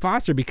with Reuben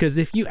Foster, because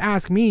if you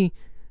ask me,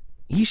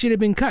 he should have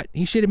been cut.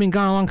 He should have been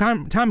gone a long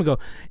time ago.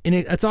 And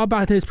it's all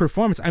about his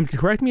performance.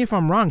 Correct me if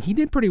I'm wrong. He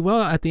did pretty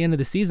well at the end of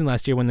the season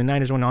last year when the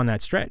Niners went on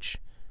that stretch.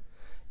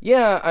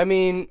 Yeah, I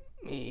mean,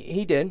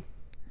 he did.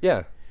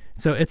 Yeah.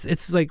 So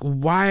it's like,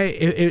 why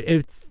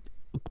it's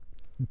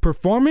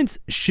performance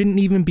shouldn't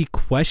even be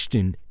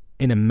questioned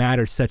in a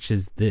matter such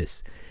as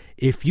this.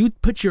 If you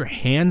put your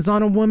hands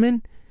on a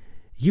woman,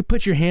 you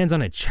put your hands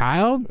on a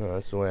child. Oh,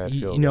 that's the way I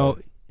feel. You know,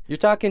 you're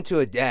talking to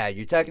a dad.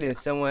 You're talking to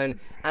someone.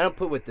 I don't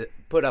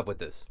put up with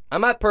this.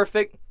 I'm not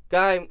perfect,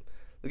 guy.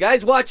 The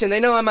guys watching, they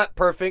know I'm not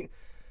perfect.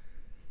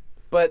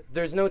 But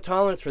there's no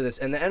tolerance for this.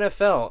 And the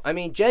NFL, I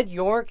mean, Jed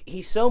York,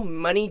 he's so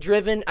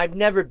money-driven. I've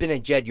never been a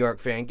Jed York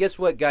fan. Guess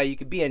what, guy? You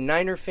could be a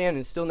Niner fan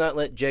and still not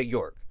let Jed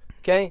York.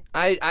 Okay?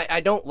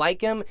 I don't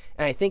like him,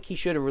 and I think he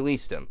should have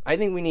released him. I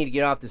think we need to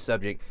get off the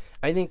subject.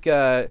 I think...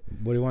 what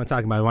do you want to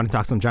talk about? You want to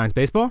talk some Giants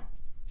baseball?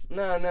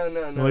 No.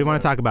 What do you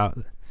want to talk about?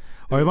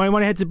 Or you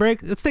want to head to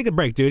break? Let's take a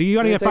break, dude. You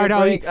want to get fired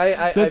out?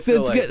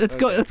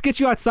 Let's get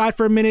you outside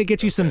for a minute.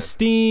 Get you some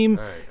steam.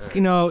 All right.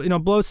 You know,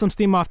 blow some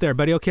steam off there,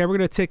 buddy. Okay, we're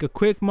gonna take a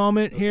quick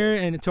moment here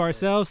and to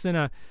ourselves.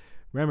 And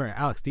remember,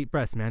 Alex, deep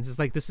breaths, man.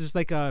 This is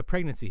like a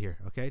pregnancy here.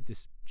 Okay,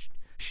 just.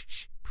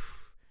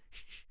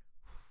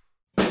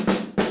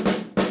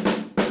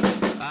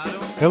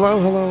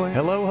 Hello,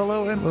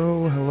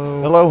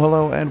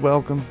 and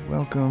welcome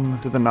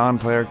to the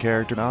Non-Player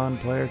Character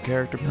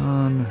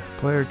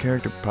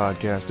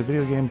Podcast, a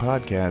video game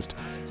podcast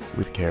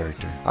with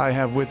character. I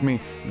have with me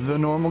the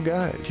normal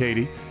guy,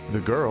 Katie, the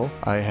girl.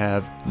 I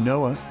have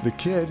Noah, the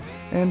kid,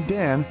 and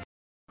Dan,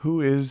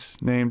 who is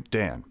named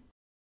Dan.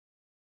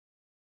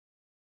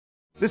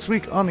 This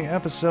week on the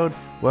episode,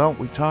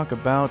 we talk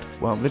about,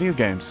 video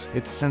games.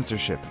 It's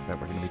censorship that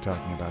we're going to be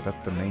talking about.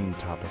 That's the main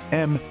topic.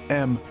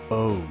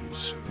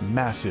 MMOs,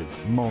 massive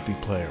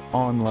multiplayer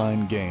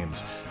online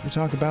games. We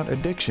talk about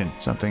addiction,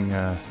 something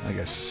I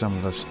guess some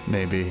of us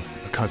may be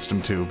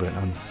accustomed to, but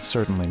I'm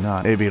certainly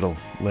not. Maybe it'll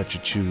let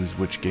you choose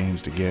which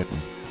games to get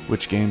and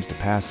which games to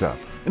pass up.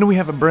 And we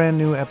have a brand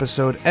new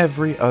episode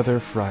every other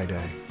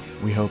Friday.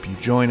 We hope you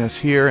join us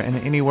here and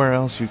anywhere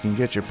else you can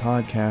get your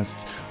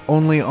podcasts,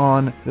 only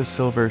on the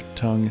Silver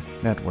Tongue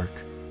Network.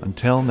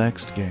 Until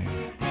next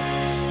game.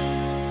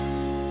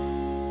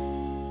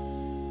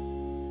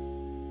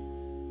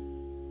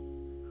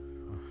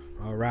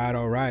 All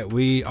right.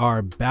 We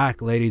are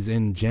back, ladies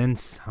and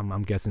gents.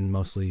 I'm guessing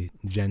mostly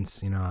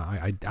gents. You know,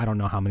 I don't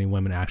know how many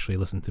women actually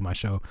listen to my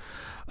show.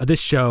 This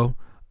show,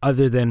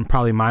 other than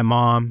probably my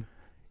mom,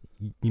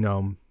 you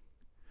know.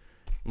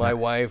 My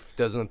wife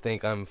doesn't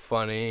think I'm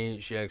funny.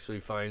 She actually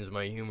finds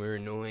my humor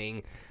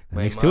annoying.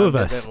 My makes mom two of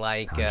us. Doesn't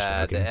like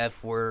the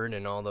F word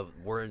and all the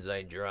words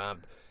I drop.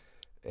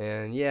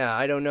 And yeah,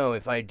 I don't know.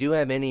 If I do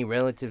have any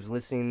relatives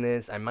listening to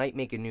this, I might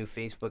make a new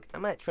Facebook.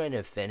 I'm not trying to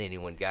offend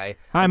anyone, guy.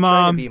 Hi, I'm Mom.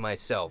 trying to be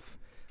myself.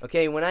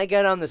 Okay, when I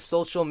get on the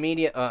social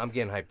media... I'm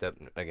getting hyped up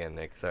again,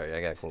 Nick. Sorry, I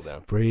got to cool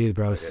down. Breathe,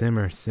 bro. Okay.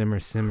 Simmer.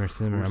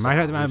 I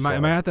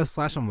might have to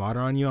splash some water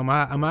on you. I'm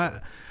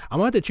gonna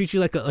have to treat you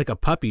like a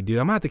puppy, dude.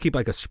 I'm gonna have to keep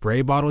like a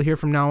spray bottle here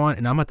from now on,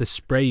 and I'm gonna have to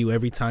spray you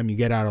every time you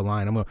get out of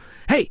line. I'm gonna,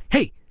 hey.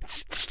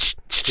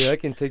 Dude, I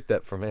can take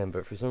that from him,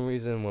 but for some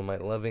reason, when my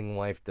loving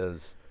wife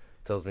tells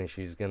me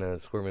she's gonna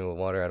squirt me with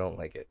water, I don't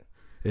like it.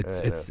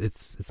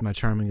 It's my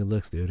charming good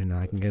looks, dude. And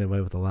I can get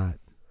away with a lot.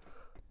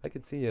 I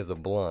can see you as a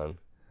blonde.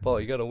 Paul,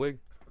 you got a wig?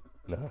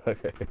 No,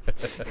 okay.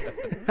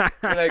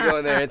 We're not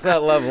going there. It's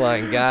not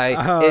Loveline, guy.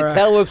 It's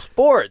Hella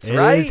Sports,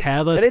 right? It is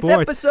Hella and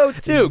Sports. It's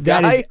episode 2,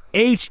 guy. That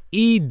is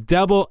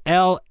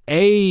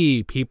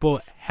HELLA, people.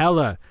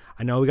 Hella.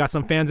 I know we got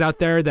some fans out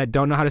there that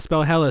don't know how to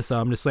spell Hella, so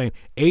I'm just saying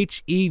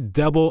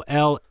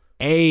HELLA.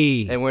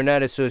 And we're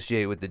not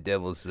associated with the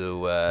devil,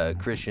 so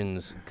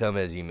Christians, come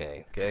as you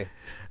may, okay?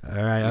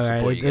 All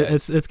right.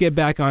 Let's get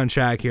back on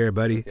track here,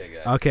 buddy.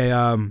 Okay,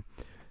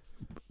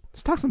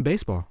 let's talk some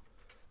baseball.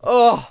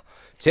 Oh,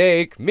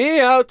 take me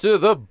out to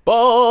the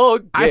ball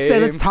game. I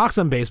said let's talk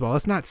some baseball.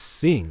 Let's not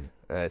sing.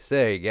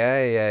 Sorry,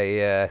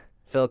 guy. I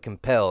felt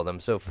compelled.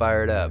 I'm so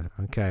fired up.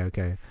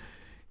 Okay.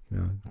 You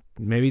know,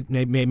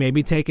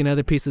 maybe take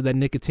another piece of that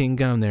nicotine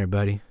gum there,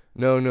 buddy.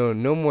 No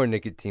more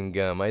nicotine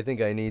gum. I think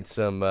I need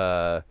some,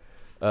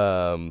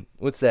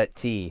 what's that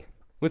tea?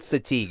 What's the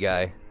tea,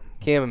 guy?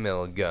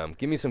 Chamomile gum.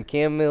 Give me some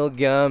chamomile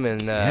gum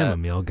and,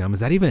 Chamomile gum?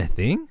 Is that even a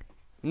thing?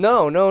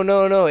 No,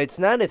 it's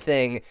not a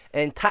thing.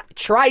 And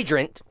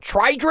Trident?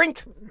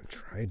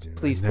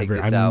 Please take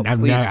this out.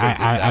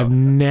 I've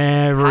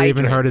never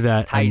even heard of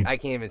that. I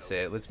can't even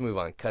say it. Let's move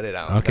on. Cut it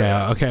out.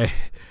 Okay.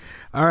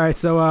 All right,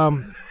 so,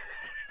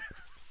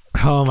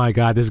 oh my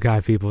God, this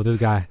guy.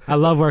 I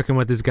love working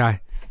with this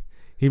guy.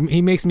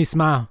 He makes me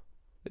smile.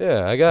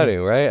 Yeah, I got to,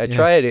 right? I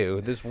try to.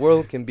 This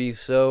world can be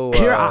so...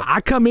 Here,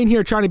 I come in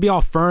here trying to be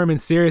all firm and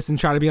serious and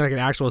try to be like an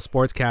actual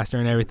sportscaster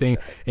and everything.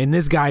 And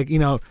this guy, you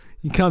know,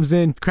 he comes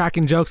in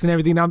cracking jokes and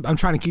everything. I'm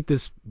trying to keep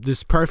this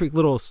perfect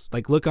little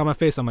like look on my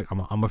face. I'm like,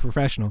 I'm a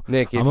professional.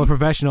 Nick, I'm a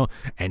professional.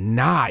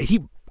 And I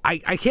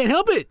can't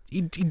help it.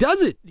 He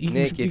does it.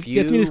 Nick, if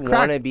you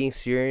want to be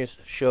serious,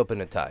 show up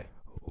in a tie.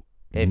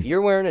 If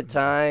you're wearing a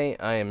tie,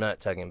 I am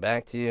not talking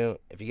back to you.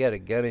 If you got a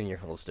gun in your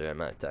holster, I'm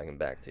not talking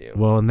back to you.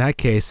 Well, in that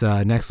case,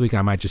 next week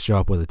I might just show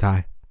up with a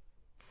tie.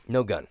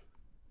 No gun.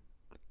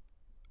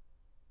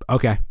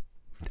 Okay.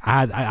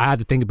 I had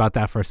to think about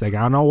that for a second.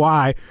 I don't know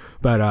why,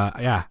 but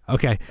yeah,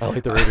 okay. I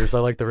like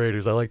the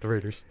Raiders.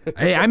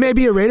 Hey, I may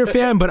be a Raider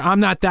fan, but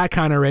I'm not that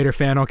kind of Raider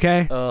fan,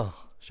 okay? Oh,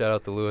 shout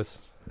out to Lewis.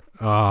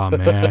 Oh,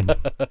 man.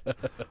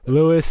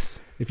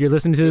 Lewis, if you're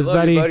listening to this,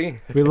 buddy,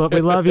 we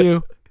love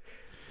you.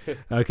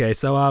 Okay,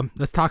 so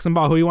let's talk some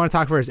ball. Who you want to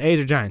talk first,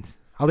 A's or Giants?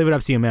 I'll leave it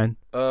up to you, man.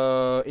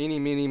 Eeny,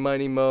 meeny,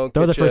 miny, mo.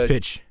 Throw the first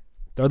pitch.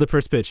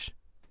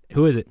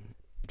 Who is it?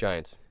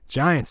 Giants.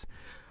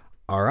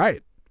 All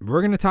right.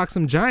 We're going to talk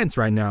some Giants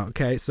right now.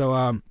 Okay,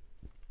 so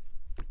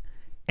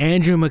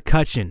Andrew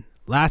McCutchen.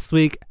 Last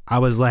week, I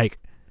was like,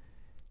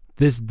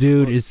 this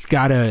dude he's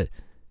got to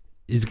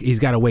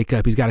wake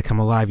up. He's got to come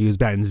alive. He was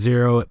batting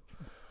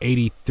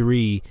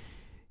 .083.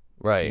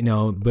 Right. You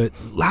know, but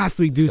last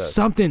week, dude,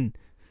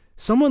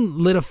 someone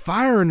lit a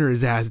fire under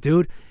his ass,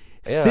 dude.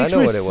 Yeah, I know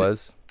what it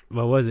was.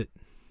 What was it?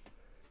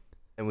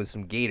 It was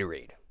some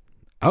Gatorade.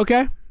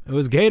 Okay. It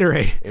was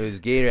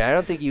Gatorade. I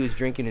don't think he was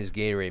drinking his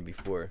Gatorade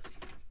before.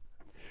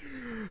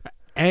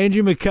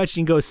 Andrew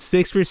McCutchen goes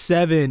 6 for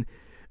 7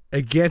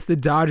 against the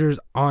Dodgers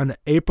on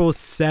April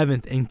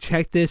 7th. And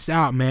check this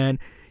out, man.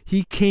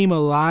 He came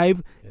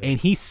alive and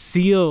he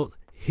sealed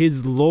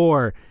his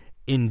lore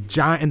in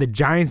the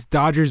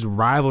Giants-Dodgers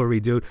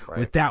rivalry, dude,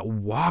 with that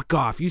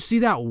walk-off. You see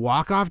that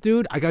walk-off,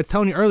 dude? I was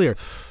telling you earlier.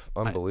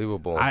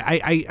 Unbelievable.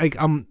 I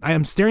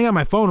am staring at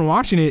my phone and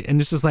watching it,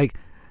 and it's just like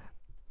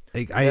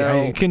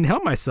I couldn't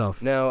help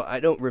myself. No, I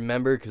don't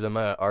remember because I'm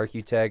an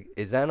architect.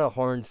 Is that a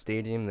hard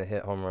stadium to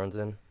hit home runs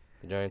in?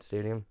 The Giants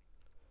Stadium?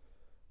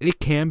 It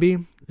can be.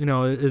 You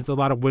know, there's a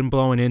lot of wind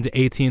blowing into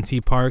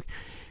AT&T Park,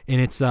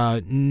 and it's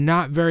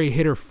not very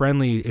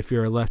hitter-friendly if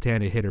you're a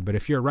left-handed hitter. But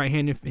if you're a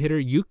right-handed hitter,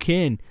 you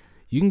can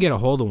get a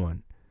hold of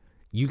one.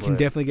 You can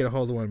definitely get a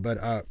hold of one. But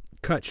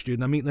Kutch,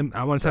 dude,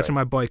 I want to touch on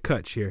my boy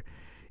Kutch here.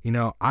 You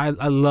know, I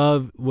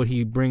love what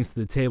he brings to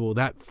the table.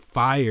 That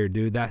fire,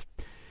 dude.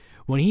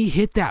 When he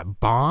hit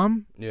that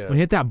bomb,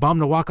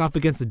 to walk off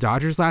against the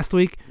Dodgers last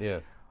week,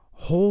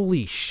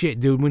 holy shit,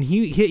 dude. When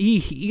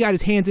he got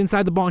his hands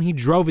inside the ball and he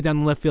drove it down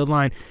the left field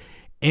line.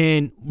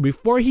 And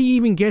before he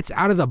even gets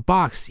out of the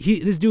box,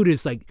 this dude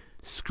is like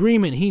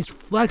screaming. He's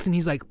flexing.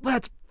 He's like,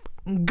 let's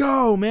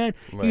go, man.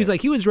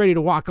 Right. He was ready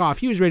to walk off.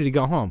 He was ready to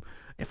go home.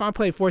 If I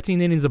play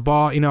 14 innings of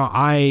ball, you know,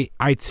 I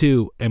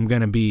too am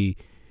going to be,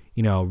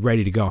 you know,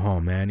 ready to go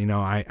home, man. You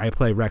know, I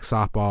play rec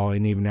softball,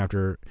 and even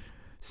after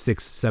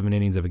 6-7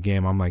 innings of a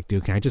game, I'm like,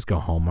 dude, can I just go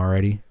home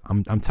already?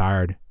 I'm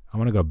tired. I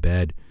want to go to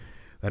bed.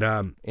 But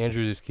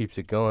Andrew just keeps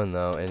it going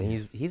though, and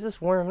he's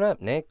just warming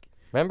up, Nick.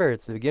 Remember,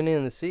 it's the beginning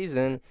of the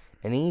season,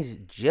 and he's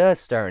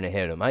just starting to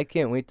hit him. I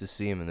can't wait to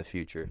see him in the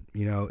future.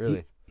 You know,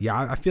 really.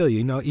 I feel you.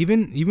 You know,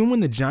 even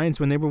when the Giants,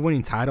 when they were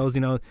winning titles,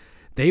 you know,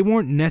 they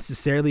weren't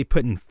necessarily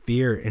putting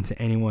fear into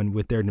anyone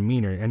with their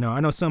demeanor. And I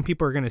know some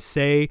people are going to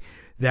say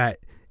that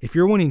if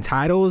you're winning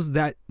titles,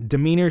 that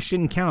demeanor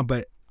shouldn't count.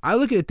 But I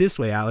look at it this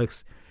way,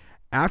 Alex.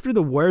 After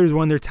the Warriors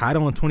won their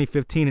title in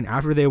 2015 and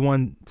after they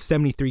won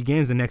 73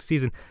 games the next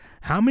season,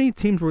 how many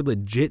teams were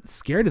legit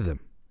scared of them?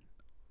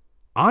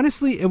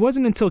 Honestly, it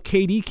wasn't until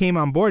KD came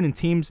on board and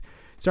teams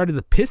started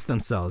to piss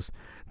themselves.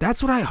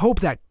 That's what I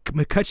hope that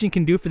McCutchen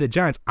can do for the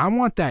Giants. I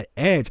want that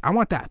edge. I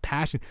want that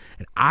passion.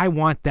 And I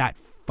want that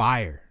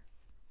fire.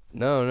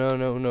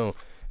 No.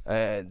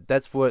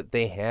 That's what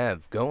they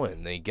have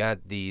going. They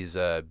got these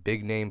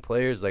big-name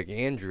players like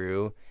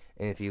Andrew,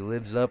 and if he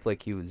lives up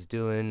like he was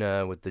doing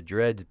with the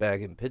Dreads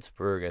back in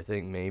Pittsburgh, I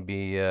think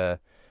maybe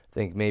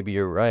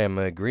you're right. I'm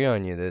going to agree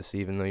on you this,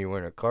 even though you're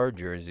wearing a Carr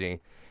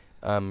jersey.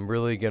 I'm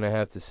really going to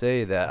have to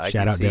say that I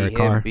can see him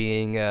Carr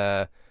being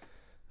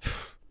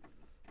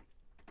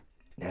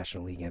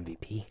National League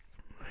MVP.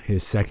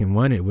 His second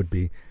one, it would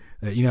be.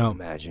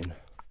 Imagine.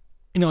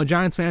 You know,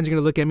 Giants fans are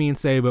going to look at me and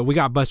say, but we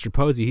got Buster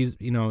Posey. He's,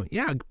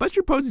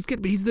 Buster Posey's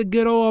good, but he's the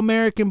good old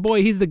American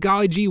boy. He's the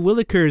golly gee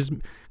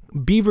Willikers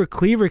Beaver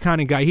Cleaver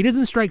kind of guy. He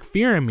doesn't strike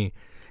fear in me.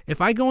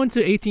 If I go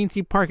into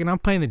AT&T Park and I'm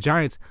playing the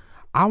Giants,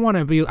 I want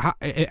to be.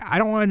 I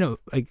don't want to know.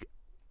 Like,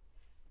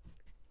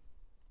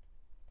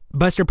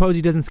 Buster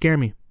Posey doesn't scare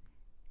me.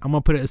 I'm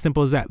gonna put it as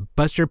simple as that.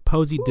 Buster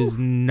Posey does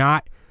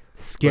not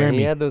scare me.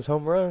 He had those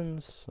home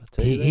runs. I'll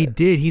tell you that. He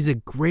did. He's a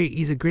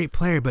great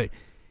player, but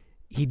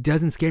he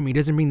doesn't scare me. He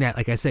doesn't bring that,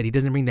 like I said, he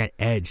doesn't bring that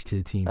edge to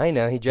the team. I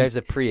know. He drives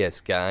a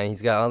Prius, guy.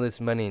 He's got all this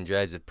money and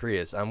drives a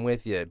Prius. I'm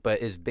with you. But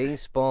is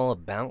baseball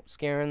about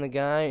scaring the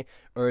guy,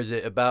 or is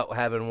it about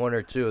having one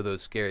or two of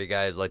those scary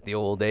guys like the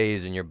old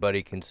A's and your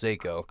buddy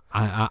Canseco?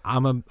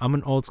 I'm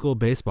an old school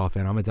baseball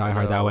fan. I'm a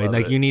diehard that way. love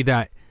Like it. you need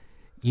that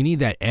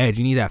edge.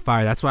 You need that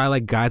fire. That's why I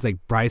like guys like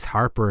Bryce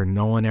Harper and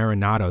Nolan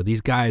Arenado.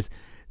 These guys,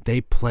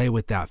 they play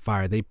with that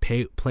fire. They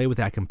play with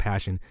that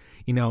compassion.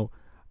 You know,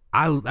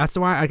 that's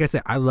why, like I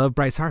said, I love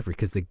Bryce Harper,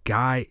 because the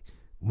guy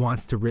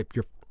wants to rip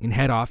your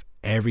head off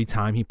every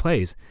time he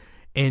plays.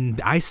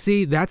 And I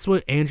see that's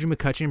what Andrew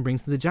McCutchen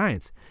brings to the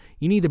Giants.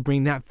 You need to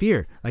bring that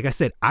fear. Like I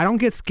said, I don't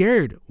get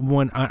scared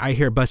when I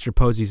hear Buster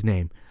Posey's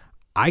name.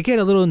 I get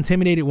a little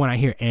intimidated when I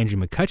hear Andrew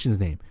McCutchen's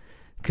name,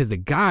 because the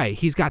guy,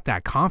 he's got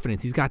that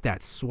confidence. He's got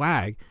that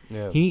swag.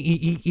 Yeah.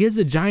 He gives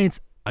the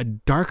Giants a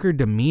darker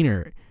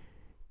demeanor,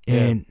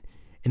 and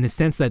in the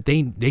sense that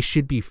they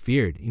should be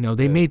feared. You know,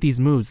 they made these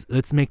moves.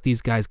 Let's make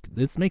this count.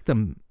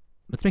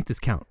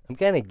 I'm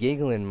kind of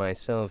giggling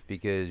myself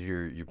because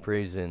you're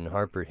praising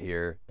Harper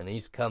here, and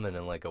he's coming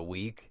in like a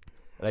week.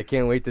 And I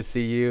can't wait to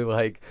see you,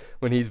 like,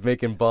 when he's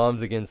making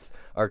bombs against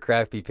our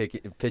crappy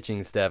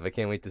pitching staff. I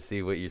can't wait to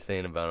see what you're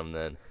saying about him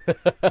then.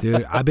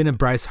 Dude, I've been a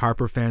Bryce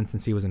Harper fan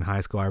since he was in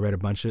high school. I read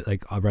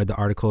I read the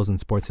articles in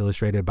Sports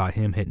Illustrated about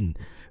him hitting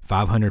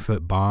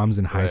 500-foot bombs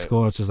in high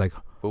school. It's just like,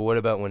 But what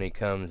about when he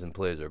comes and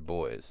plays our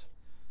boys?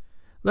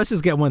 let's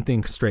just get one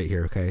thing straight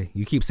here, okay?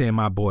 You keep saying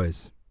my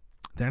boys.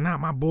 They're not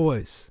my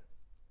boys.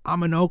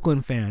 I'm an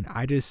Oakland fan.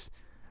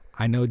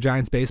 I know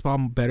Giants baseball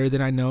better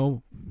than I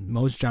know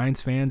most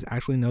Giants fans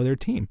actually know their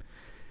team.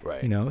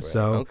 Right. You know, right.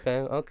 so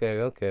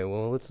Okay.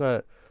 Well, let's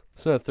not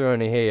throw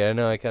any hate. I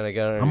know I kind of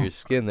got under your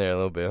skin there a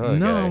little bit, huh?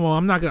 no, guy? well,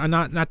 I'm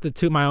not to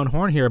toot my own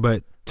horn here,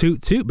 but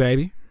toot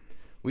baby.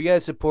 We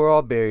gotta support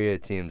all Bay Area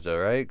teams, though,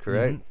 right?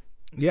 Correct.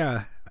 Mm-hmm.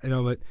 Yeah, I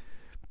know, but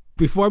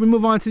before we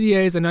move on to the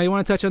A's, I know you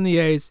want to touch on the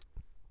A's.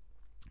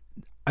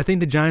 I think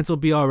the Giants will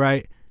be all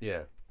right.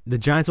 Yeah. The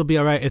Giants will be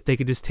all right if they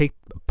could just take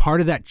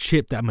part of that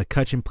chip that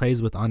McCutchen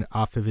plays with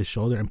off of his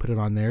shoulder and put it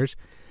on theirs,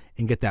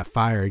 and get that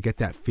fire, get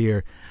that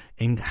fear,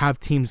 and have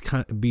teams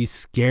be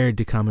scared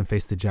to come and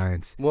face the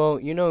Giants. Well,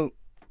 you know,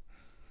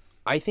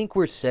 I think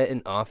we're set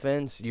in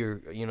offense.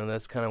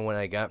 That's kind of what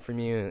I got from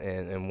you,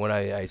 and what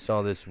I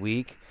saw this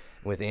week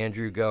with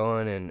Andrew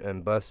going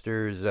and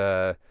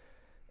Buster's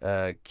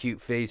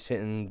cute face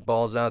hitting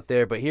balls out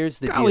there. But here's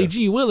the Golly deal.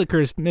 gee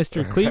willikers,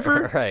 Mr.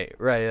 Cleaver.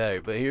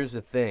 Right. But here's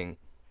the thing.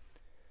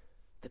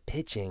 The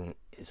pitching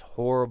is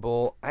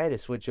horrible. I had to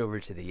switch over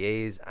to the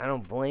A's. I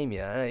don't blame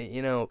you.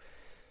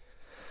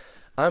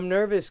 I'm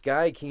nervous,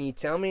 guy. Can you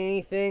tell me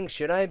anything?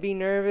 Should I be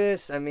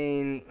nervous? I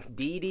mean,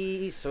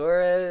 Beatty,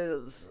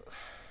 Suarez,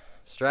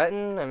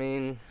 Stratton. I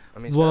mean,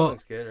 Stratton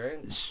looks good,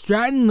 right?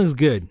 Stratton looks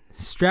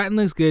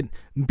good.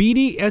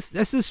 Beatty,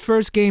 that's his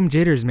first game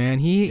jitters, man.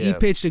 He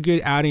pitched a good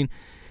outing.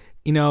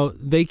 You know,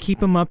 they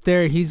keep him up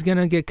there. He's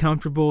gonna get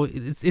comfortable.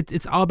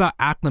 It's all about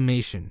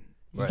acclimation.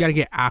 You got to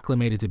get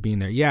acclimated to being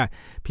there. Yeah,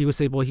 people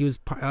say, well, he was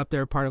up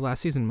there part of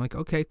last season. I'm like,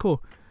 okay,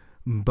 cool.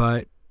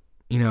 But,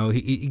 you know,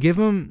 he give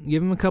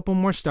him a couple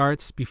more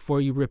starts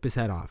before you rip his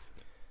head off.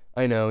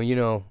 I know. You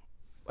know,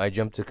 I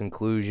jump to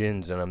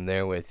conclusions, and I'm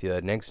there with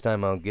you. Next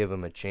time I'll give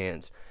him a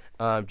chance.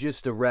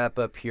 Just to wrap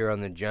up here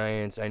on the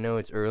Giants, I know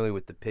it's early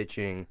with the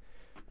pitching,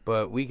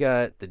 but we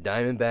got the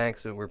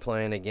Diamondbacks that we're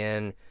playing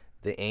again,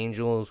 the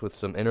Angels with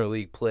some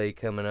interleague play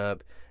coming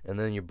up, and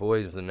then your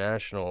boys, the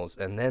Nationals,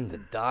 and then the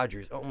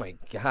Dodgers. Oh, my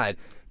God.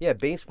 Yeah,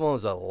 baseball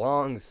is a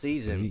long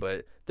season,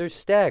 but they're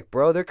stacked,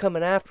 bro. They're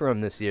coming after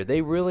them this year.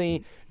 They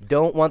really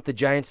don't want the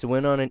Giants to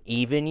win on an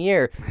even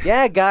year.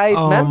 Yeah, guys,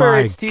 remember,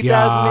 it's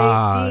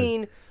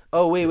 2018. God.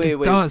 Oh,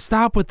 wait. Don't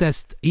stop with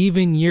this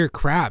even year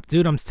crap.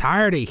 Dude, I'm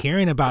tired of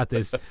hearing about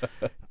this.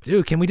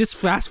 Dude, can we just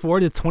fast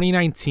forward to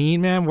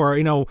 2019, man,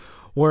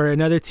 where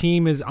another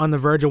team is on the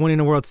verge of winning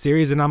a World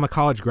Series and I'm a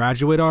college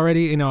graduate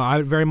already? You know, I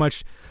would very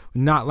much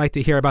not like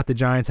to hear about the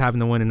Giants having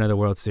to win another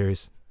World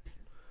Series.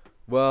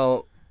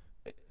 Well,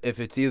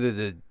 if it's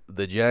either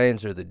the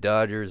Giants or the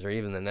Dodgers or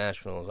even the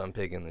Nationals, I'm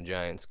picking the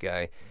Giants,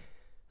 guy.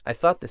 I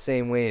thought the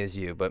same way as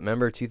you, but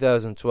remember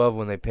 2012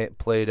 when they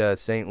played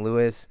St.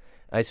 Louis?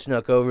 I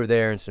snuck over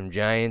there in some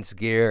Giants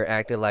gear,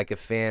 acted like a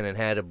fan, and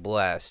had a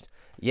blast.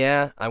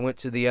 Yeah, I went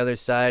to the other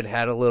side,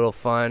 had a little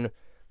fun,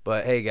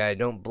 but hey, guy,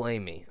 don't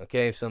blame me,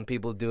 okay? Some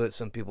people do it,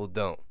 some people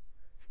don't.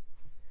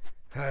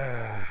 You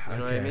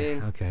know what I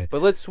mean? Okay.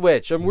 But let's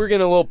switch. We're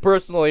getting a little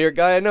personal here,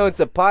 guy. I know it's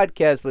a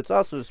podcast, but it's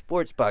also a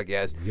sports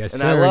podcast. Yes,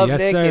 and sir. I love yes,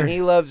 Nick, sir. and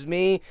he loves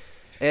me.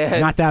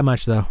 And not that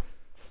much, though.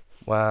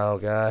 Wow,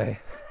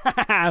 guy.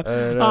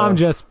 I'm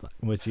just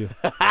with you.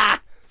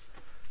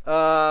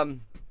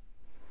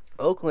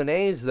 Oakland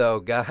A's, though,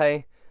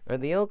 guy, are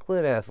the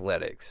Oakland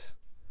Athletics.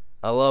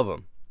 I love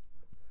them.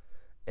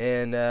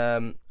 And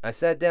I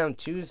sat down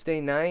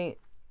Tuesday night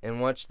and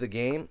watched the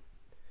game,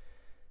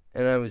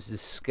 and I was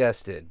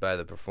disgusted by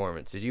the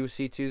performance. Did you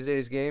see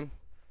Tuesday's game?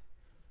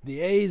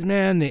 The A's,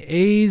 man, the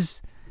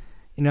A's,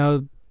 you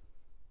know,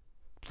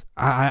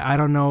 I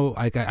don't know.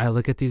 Like, I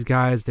look at these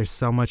guys, there's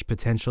so much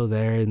potential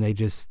there, and they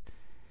just,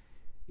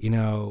 you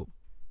know,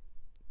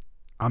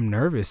 I'm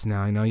nervous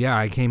now. You know, yeah,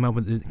 I came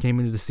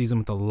into the season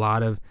with a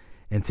lot of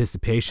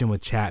anticipation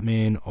with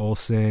Chapman,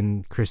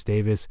 Olsen, Chris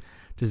Davis,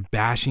 just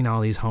bashing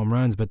all these home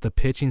runs, but the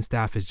pitching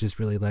staff has just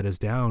really let us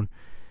down.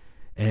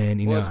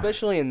 And, you know,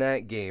 especially in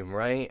that game,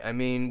 right? I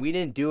mean, we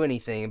didn't do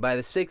anything. And by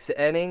the 6th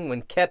inning,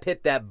 when Kep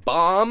hit that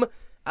bomb,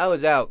 I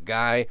was out,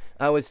 guy.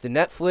 I was to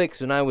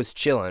Netflix and I was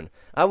chilling.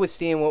 I was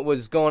seeing what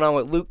was going on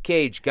with Luke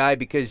Cage, guy,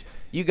 because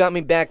you got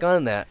me back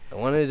on that. I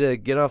wanted to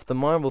get off the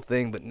Marvel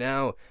thing, but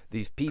now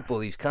these people,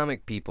 these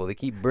comic people, they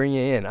keep bringing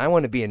you in. I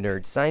want to be a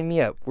nerd. Sign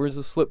me up. Where's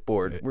the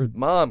slipboard?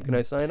 Mom, can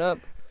I sign up?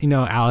 You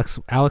know, Alex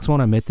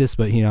won't admit this,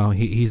 but, you know,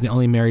 he's the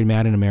only married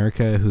man in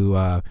America who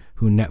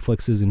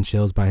Netflixes and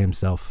chills by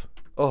himself.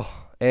 Oh,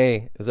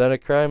 hey, is that a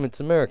crime? It's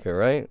America,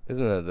 right?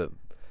 Isn't that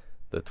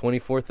the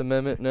 24th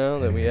Amendment now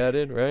that we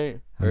added,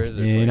 right? Or is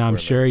it? And I'm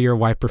sure your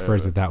wife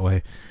prefers it that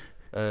way.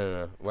 I don't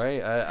know,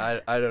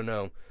 right? I don't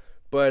know.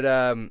 But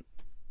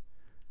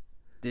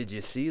did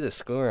you see the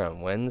score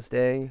on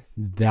Wednesday?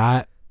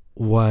 That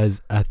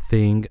was a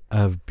thing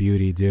of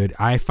beauty, dude.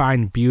 I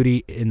find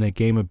beauty in the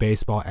game of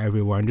baseball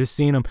everywhere. I'm just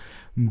seeing them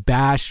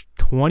bash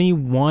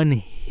 21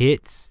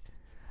 hits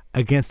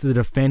against the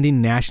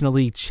defending National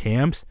League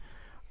champs.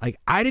 Like,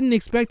 I didn't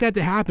expect that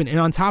to happen. And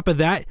on top of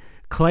that,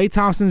 Klay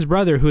Thompson's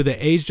brother, who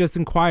the A's just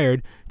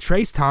acquired,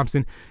 Trace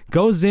Thompson,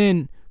 goes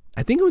in.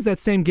 I think it was that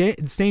same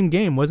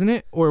game, wasn't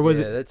it? Or was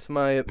it?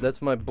 Yeah,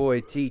 that's my boy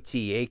TT,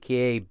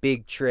 aka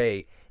Big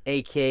Trey,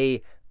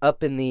 aka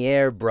Up in the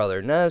Air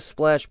brother. Not a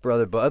Splash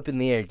brother, but Up in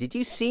the Air. Did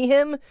you see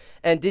him?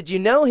 And did you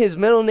know his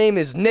middle name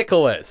is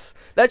Nicholas?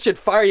 That should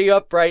fire you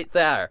up right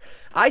there.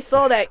 I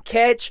saw that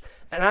catch,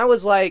 and I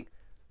was like,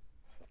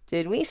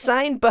 did we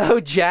sign Bo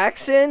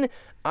Jackson?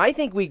 I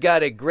think we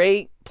got a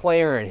great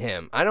player in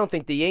him. I don't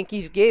think the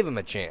Yankees gave him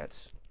a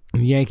chance. The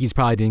Yankees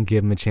probably didn't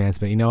give him a chance,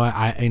 but you know what?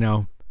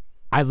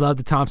 I love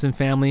the Thompson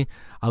family.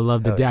 I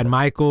love the dad,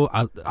 Michael.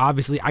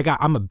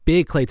 I'm a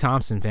big Klay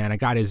Thompson fan. I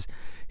got his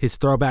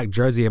throwback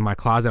jersey in my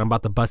closet. I'm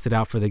about to bust it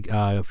out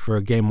for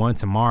game 1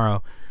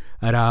 tomorrow.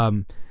 But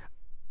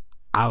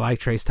I like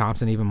Trace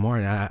Thompson even more.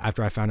 And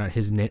after I found out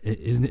his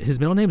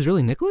middle name is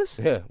really Nicholas.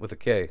 Yeah, with a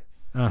K.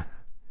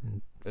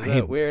 Is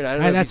that weird? I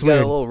don't know if that's he's got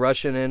weird. a little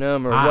Russian in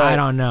him or what. I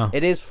don't know.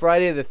 It is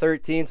Friday the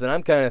 13th, and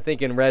I'm kind of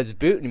thinking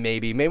Rasputin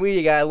maybe. Maybe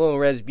you got a little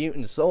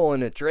Rasputin soul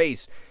in a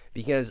Trace,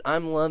 because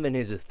I'm loving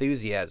his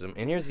enthusiasm.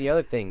 And here's the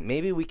other thing.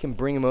 Maybe we can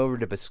bring him over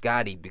to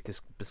Biscotti,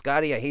 because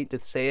Biscotti, I hate to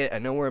say it, I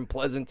know we're in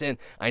Pleasanton.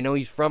 I know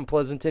he's from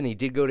Pleasanton. He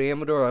did go to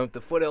Amador. I went to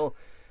Foothill.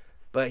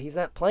 But he's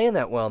not playing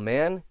that well,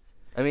 man.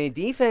 I mean,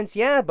 defense,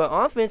 yeah, but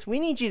offense, we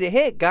need you to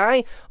hit,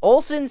 guy.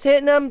 Olsen's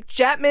hitting him.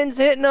 Chapman's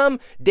hitting him.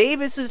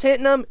 Davis is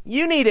hitting him.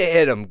 You need to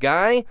hit him,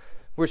 guy.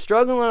 We're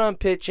struggling on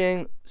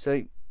pitching,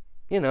 so,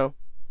 you know.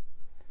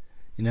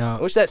 I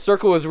wish that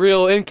circle was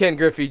real in Ken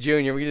Griffey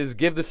Jr. We could just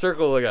give the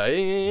circle a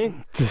guy.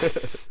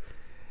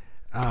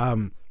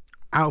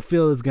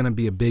 Outfield is going to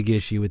be a big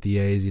issue with the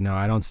A's. You know,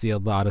 I don't see a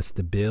lot of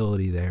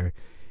stability there.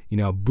 You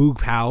know, Boog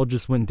Powell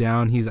just went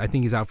down. I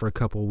think he's out for a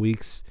couple of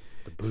weeks.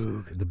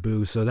 The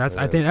Boog. So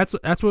I think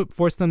that's what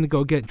forced them to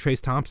go get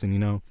Trace Thompson. You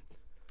know,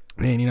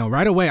 and you know,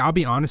 right away, I'll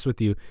be honest with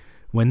you.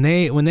 When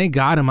they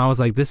got him, I was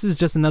like, this is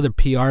just another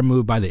PR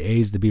move by the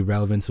A's to be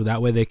relevant, so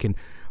that way they can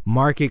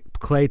market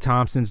Klay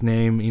Thompson's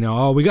name. You know,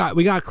 oh, we got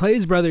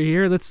Klay's brother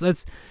here.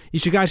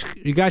 You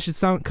guys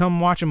should come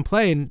watch him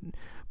play.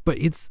 But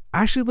it's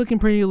actually looking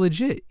pretty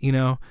legit. You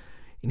know,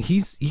 and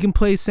he can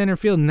play center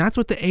field, and that's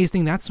what the A's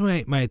think. That's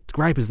my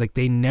gripe is, like,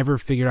 they never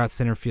figured out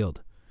center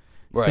field.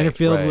 Right, center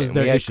field was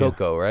their issue.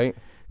 Coco, right?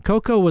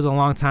 Coco was a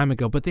long time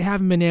ago, but they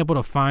haven't been able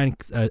to find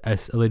a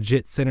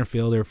legit center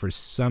fielder for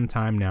some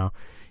time now.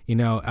 You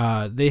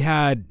know, they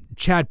had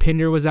Chad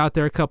Pinder was out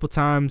there a couple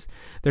times.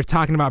 They're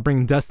talking about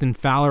bringing Dustin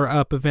Fowler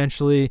up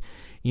eventually.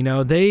 You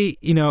know, they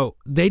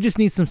just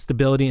need some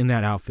stability in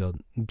that outfield.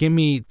 Give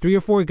me 3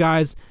 or 4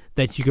 guys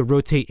that you could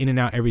rotate in and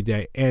out every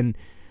day. And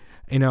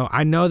you know,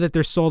 I know that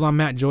they're sold on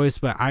Matt Joyce,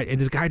 but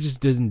this guy just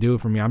doesn't do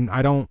it for me. I'm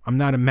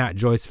not a Matt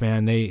Joyce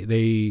fan.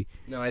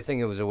 No, I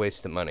think it was a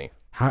waste of money.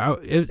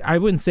 I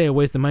wouldn't say a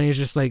waste of money. It's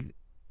just like,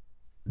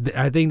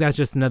 I think that's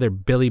just another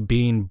Billy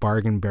Bean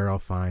bargain barrel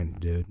find,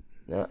 dude.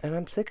 No, and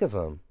I'm sick of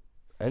him.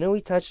 I know we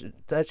touched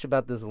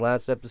about this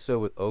last episode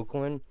with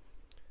Oakland,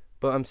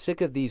 but I'm sick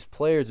of these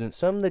players, and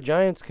some of the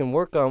Giants can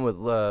work on with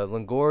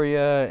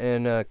Longoria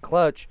and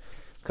Clutch,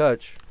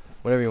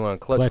 whatever you want,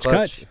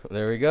 Clutch.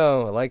 There we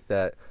go. I like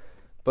that.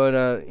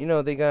 But you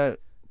know, they got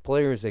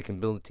players they can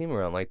build a team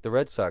around, like the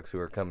Red Sox who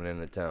are coming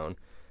into town.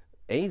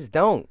 A's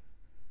don't.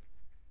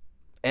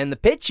 And the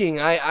pitching,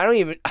 I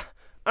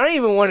I don't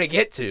even want to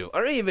get to. I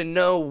don't even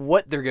know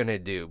what they're going to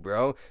do,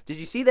 bro. Did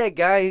you see that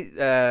guy,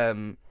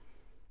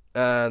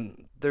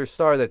 their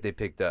star that they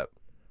picked up?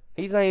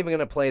 He's not even going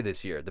to play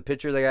this year. The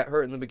pitcher that got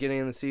hurt in the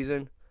beginning of the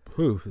season.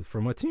 Who?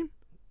 From what team?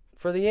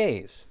 For the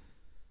A's.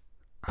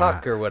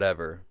 Puck or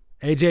whatever.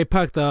 AJ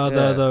Puck,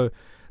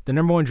 the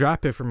number 1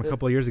 draft pick from a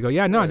couple of years ago.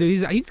 Yeah, no,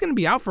 dude, he's gonna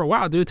be out for a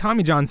while, dude.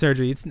 Tommy John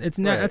surgery.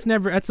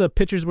 That's a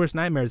pitcher's worst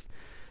nightmares.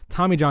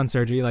 Tommy John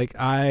surgery. Like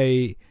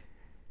I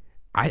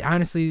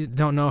honestly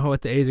don't know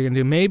what the A's are gonna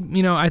do.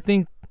 Maybe I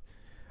think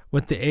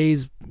what the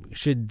A's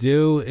should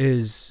do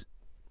is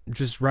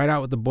just ride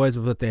out with the boys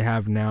with what they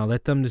have now.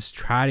 Let them just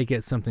try to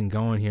get something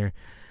going here.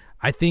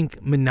 I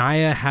think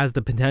Manaea has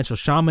the potential.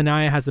 Sean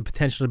Manaea has the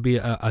potential to be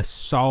a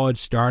solid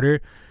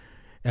starter.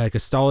 Like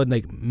a solid,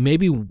 like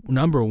maybe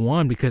number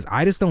 1, because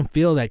I just don't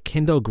feel that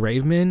Kendall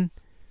Graveman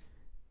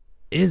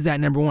is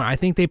that number 1. I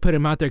think they put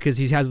him out there because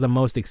he has the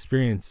most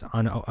experience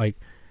on like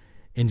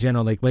in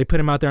general. Like they put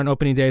him out there on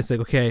opening day. It's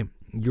like, okay,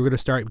 you're gonna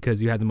start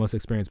because you had the most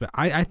experience. But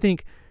I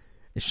think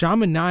Sean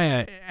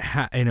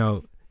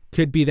Manaea,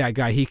 could be that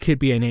guy. He could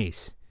be an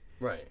ace.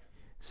 Right.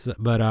 So,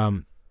 but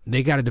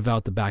they got to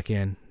develop the back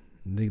end.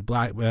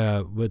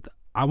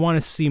 I want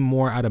to see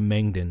more out of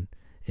Mengden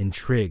and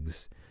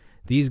Triggs.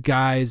 These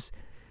guys.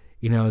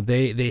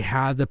 They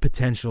have the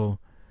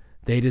potential.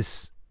 They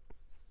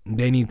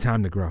need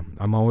time to grow.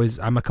 I'm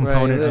a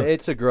component. Right.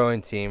 It's a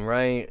growing team,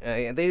 right?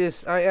 They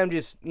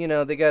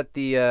got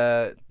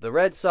the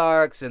Red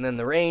Sox and then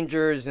the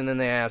Rangers and then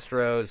the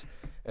Astros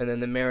and then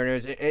the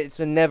Mariners.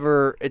 It's a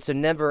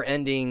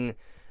never-ending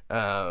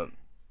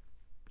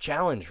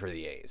challenge for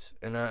the A's,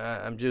 and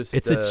I'm just.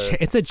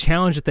 It's a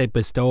challenge that they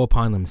bestow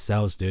upon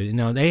themselves, dude.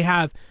 They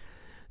have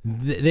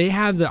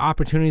the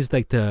opportunities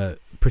like to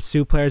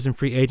pursue players in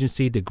free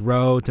agency, to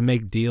grow, to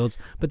make deals,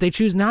 but they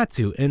choose not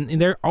to, and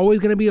they're always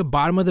going to be a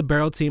bottom of the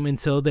barrel team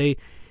until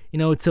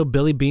until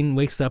Billy Beane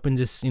wakes up and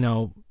just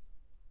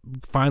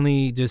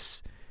finally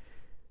just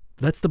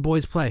lets the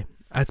boys play.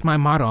 That's my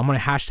motto. I'm going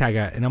to hashtag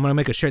it, and I'm going to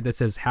make a shirt that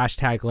says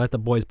hashtag let the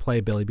boys play,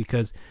 Billy,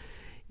 because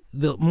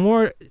the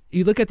more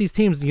you look at these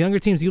teams, the younger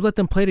teams, you let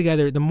them play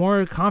together, the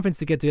more confidence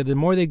they get together, the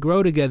more they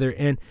grow together,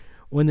 and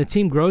when the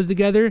team grows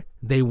together,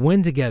 they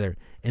win together.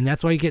 And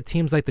that's why you get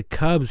teams like the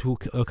Cubs, who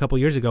a couple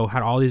years ago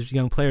had all these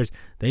young players.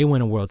 They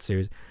win a World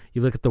Series.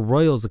 You look at the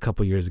Royals a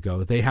couple years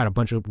ago. They had a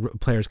bunch of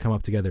players come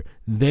up together.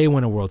 They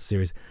win a World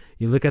Series.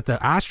 You look at the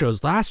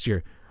Astros last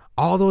year.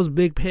 All those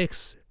big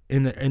picks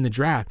in the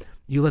draft,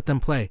 you let them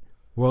play.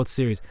 World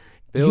Series.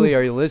 Billy,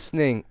 are you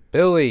listening?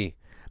 Billy,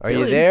 are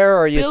you there, or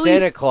are you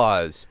Santa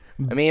Claus?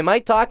 I mean, am I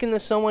talking to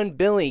someone?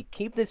 Billy,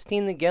 keep this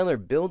team together.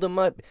 Build them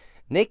up.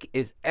 Nick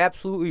is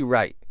absolutely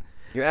right.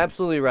 You're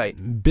absolutely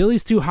right.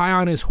 Billy's too high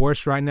on his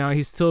horse right now.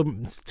 He's still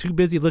too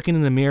busy looking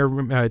in the mirror,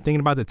 thinking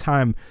about the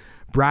time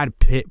Brad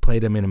Pitt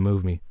played him in a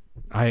movie.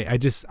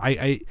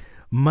 Moneyball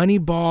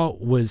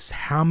was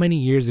how many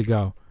years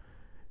ago?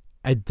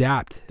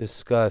 Adapt.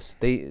 Discuss.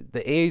 The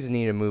A's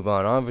need to move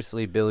on.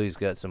 Obviously, Billy's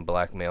got some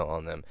blackmail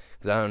on them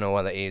because I don't know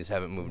why the A's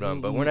haven't moved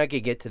on. But we're not gonna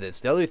get to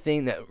this. The other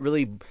thing that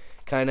really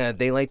kind of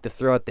they like to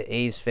throw at the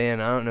A's fan.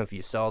 I don't know if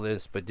you saw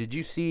this, but did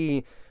you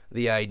see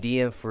the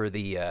idea for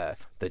the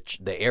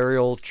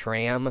aerial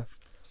tram,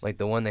 like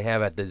the one they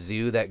have at the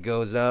zoo that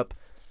goes up?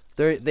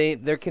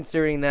 They're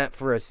considering that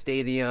for a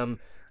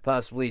stadium,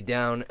 possibly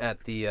down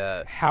at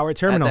the Howard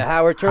Terminal. At the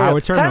Howard Terminal.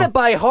 Kind of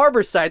by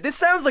Harborside. This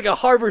sounds like a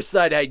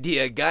Harborside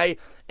idea, guy.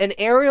 An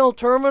aerial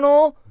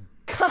terminal?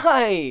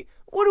 Guy,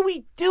 what are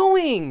we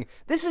doing?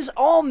 This is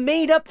all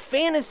made up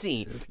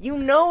fantasy. You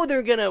know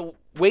they're gonna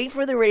wait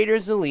for the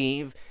Raiders to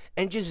leave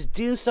and just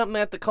do something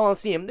at the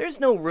Coliseum. There's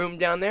no room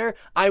down there.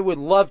 I would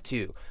love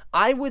to.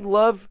 I would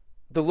love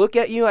to look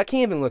at you. I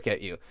can't even look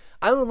at you.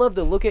 I would love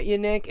to look at you,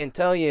 Nick, and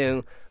tell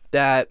you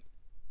that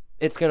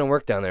it's going to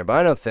work down there, but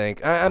I don't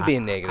think. I'm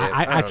being negative.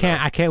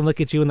 I can't look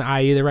at you in the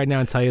eye either right now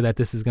and tell you that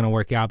this is going to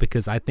work out,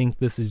 because I think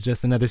this is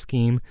just another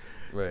scheme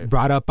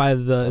brought up by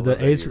the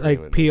A's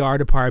PR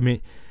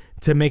department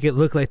to make it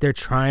look like they're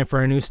trying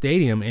for a new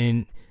stadium.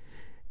 And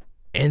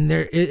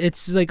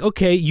it's like,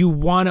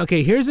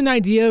 okay, here's an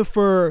idea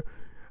for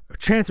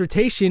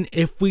transportation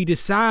if we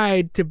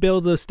decide to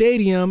build a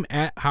stadium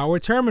at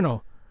Howard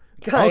Terminal.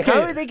 Guy, okay.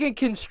 How are they going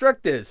to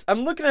construct this?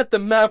 I'm looking at the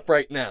map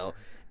right now.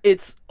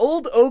 It's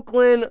Old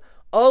Oakland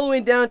all the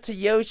way down to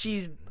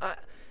Yoshi's.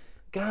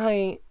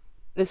 Guy,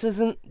 this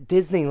isn't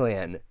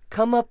Disneyland.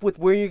 Come up with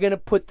where you're going to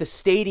put the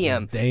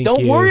stadium.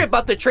 Don't worry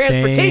about the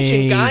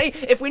transportation, guy.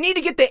 If we need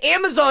to get the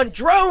Amazon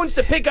drones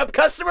to pick up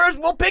customers,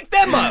 we'll pick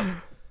them up.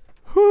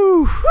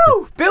 Whew.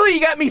 Billy, you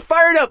got me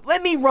fired up.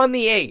 Let me run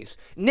the A's.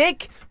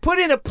 Nick, put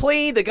in a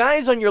plea. The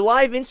guys on your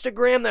live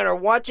Instagram that are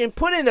watching,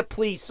 put in a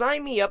plea.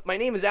 Sign me up. My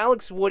name is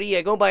Alex Woody.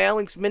 I go by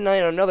Alex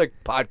Midnight on another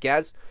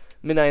podcast,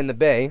 Midnight in the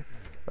Bay,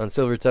 on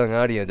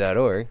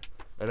silvertongueaudio.org.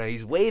 And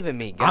he's waving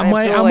me. Guy.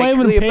 I'm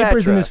waving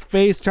papers in his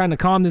face trying to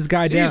calm this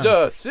guy down.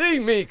 Caesar,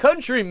 sing me,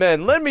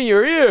 countrymen, lend me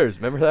your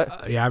ears. Remember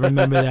that? Yeah, I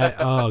remember that.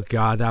 Oh,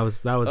 God, that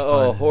was fun.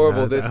 Oh,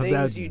 horrible. The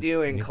things you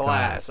do in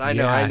class. I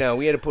know.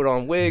 We had to put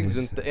on wigs.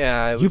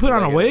 You put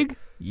on a wig?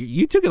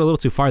 You took it a little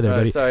too far there,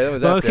 buddy. Sorry, that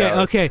was after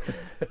hours. Okay.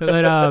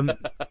 But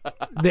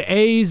the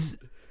A's.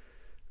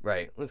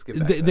 Right. Let's get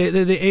back to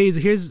that. The A's.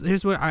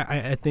 Here's what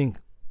I think.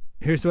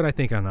 Here's what I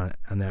think on that.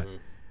 Mm-hmm.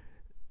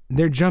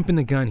 They're jumping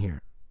the gun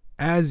here,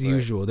 as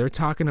usual. They're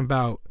talking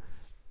about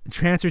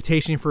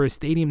transportation for a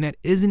stadium that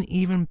isn't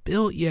even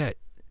built yet.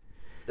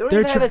 They don't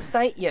even have a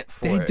site yet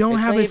for it. They don't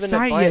have a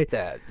site yet.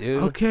 That,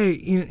 dude. Okay,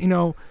 you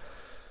know.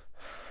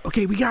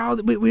 Okay, we got all.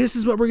 This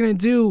is what we're gonna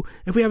do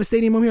if we have a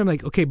stadium over here. I'm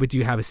like, okay, but do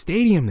you have a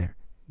stadium there?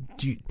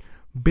 Do you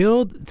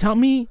build? Tell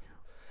me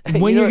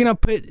when you're gonna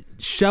put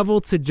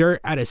shovel to dirt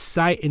at a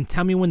site, and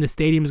tell me when the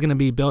stadium is gonna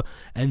be built,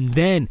 and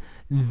then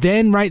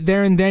right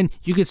there and then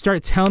you could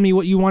start telling me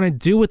what you want to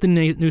do with the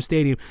new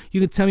stadium. You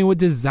could tell me what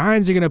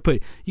designs you're gonna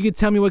put. You could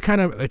tell me what kind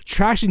of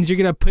attractions you're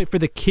gonna put for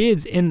the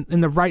kids in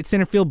the right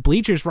center field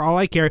bleachers. For all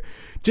I care,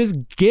 just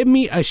give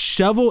me a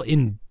shovel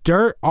in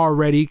dirt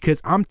already,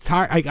 because I'm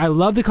tired. I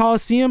love the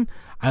Coliseum.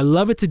 I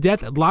love it to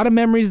death. A lot of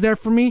memories there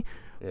for me,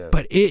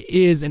 but it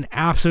is an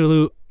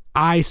absolute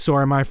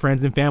eyesore, my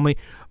friends and family.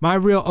 My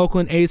real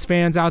Oakland A's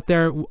fans out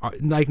there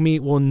like me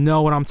will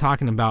know what I'm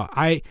talking about.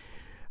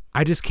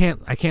 I just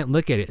can't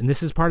look at it, and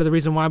this is part of the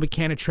reason why we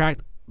can't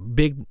attract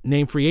big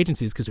name free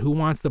agencies, because who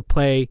wants to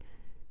play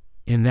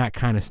in that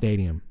kind of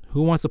stadium?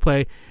 Who wants to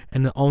play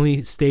in the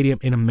only stadium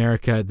in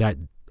America that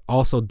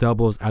also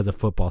doubles as a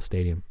football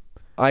stadium?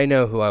 I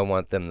know who I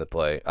want them to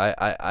play.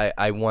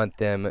 I want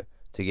them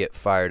to get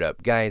fired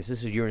up. Guys,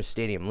 this is your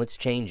stadium. Let's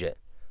change it.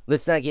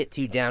 Let's not get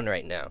too down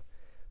right now.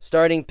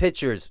 Starting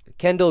pitchers,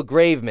 Kendall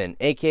Graveman,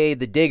 a.k.a.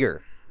 The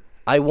Digger.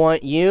 I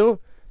want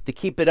you to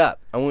keep it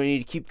up. I want you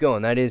to keep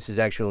going. That is his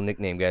actual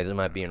nickname, guys. I'm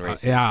not being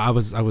racist. Yeah, I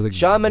was like,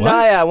 Sean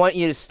Manaea, I want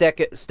you to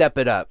step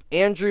it up.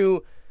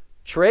 Andrew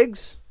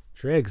Triggs?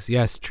 Triggs,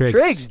 yes, Triggs.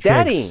 Triggs,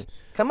 daddy.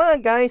 Come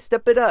on, guys,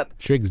 step it up.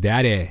 Triggs,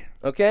 daddy.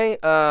 Okay,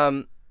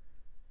 I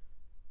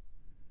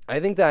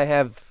think that I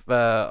have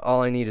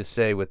all I need to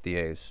say with the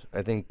A's.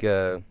 I think...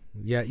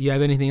 yeah, you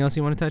have anything else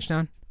you want to touch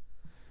on?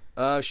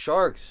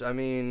 Sharks, I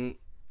mean...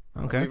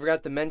 Okay. We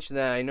forgot to mention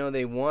that. I know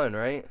they won,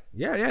 right?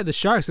 Yeah, the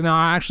Sharks. No,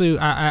 I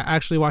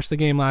actually watched the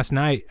game last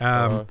night.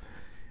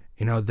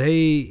 You know,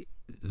 they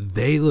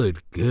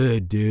looked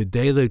good, dude.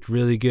 They looked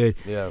really good.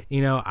 Yeah.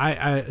 You know,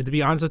 I to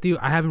be honest with you,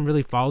 I haven't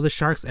really followed the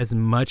Sharks as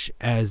much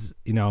as,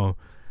 you know,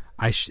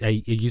 I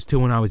used to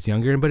when I was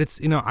younger. But it's,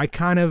 you know,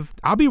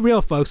 I'll be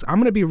real, folks. I'm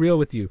gonna be real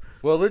with you.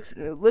 Well,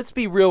 let's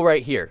be real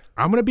right here.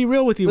 I'm gonna be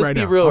real with you right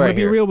now. I'm gonna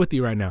be real with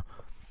you right now.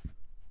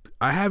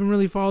 I haven't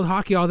really followed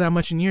hockey all that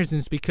much in years, and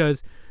it's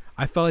because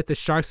I felt like the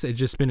Sharks had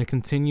just been a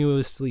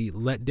continuously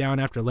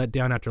letdown after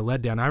letdown after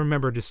letdown. I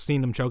remember just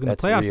seeing them choke in the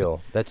playoffs. That's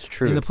real. That's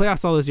true. In the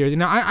playoffs all those years.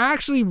 Now, I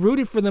actually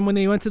rooted for them when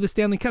they went to the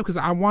Stanley Cup, because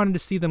I wanted to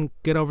see them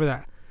get over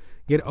that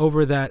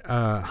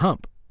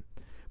hump.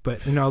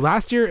 But, you know,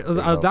 last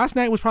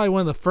night was probably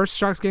one of the first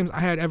Sharks games I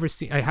had ever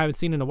seen. I haven't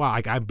seen in a while.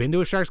 Like, I've been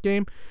to a Sharks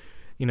game.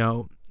 You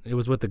know, it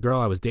was with the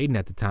girl I was dating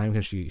at the time,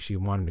 because she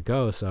wanted to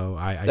go. So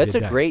I That's did that.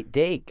 That's a great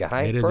date,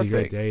 guy. It is Perfect. a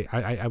great date.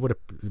 I would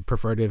have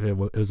preferred if it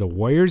was a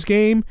Warriors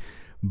game.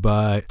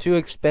 But too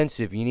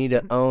expensive. You need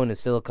to own a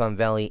Silicon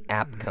Valley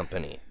app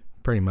company.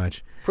 Pretty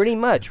much, right? Pretty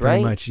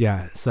much,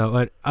 yeah.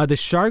 So the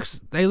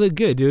Sharks, they look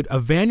good, dude.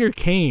 Evander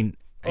Kane,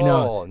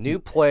 new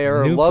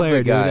player, love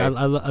the guy. Dude.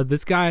 I love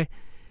this guy.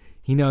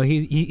 You know,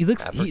 he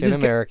looks African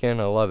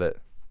American. I love it.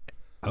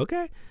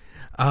 Okay.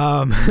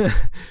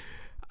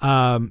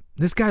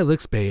 This guy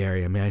looks Bay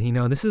Area, man. You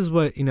know, this is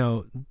what, you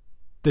know,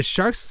 the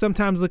Sharks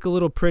sometimes look a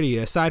little pretty.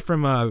 Aside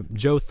from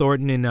Joe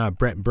Thornton and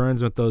Brent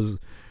Burns with those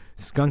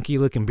skunky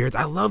looking beards.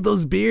 I love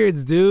those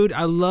beards, dude.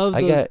 I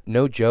got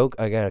no joke.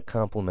 I got a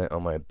compliment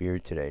on my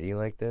beard today. Do you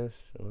like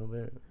this? A little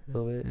bit?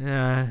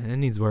 Yeah, it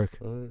needs work.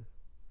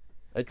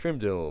 I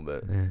trimmed it a little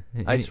bit.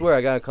 I swear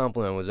I got a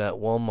compliment. I was at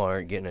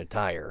Walmart getting a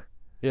tire.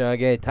 Yeah, I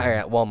got a tire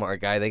at Walmart,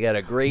 guy. They got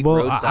a great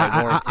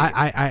roadside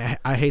warranty.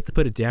 I hate to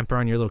put a damper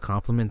on your little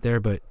compliment there,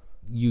 but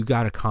you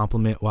got a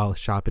compliment while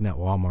shopping at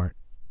Walmart.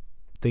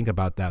 Think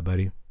about that,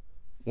 buddy.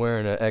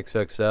 Wearing an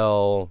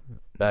XXL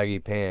baggy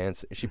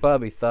pants. She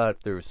probably thought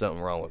there was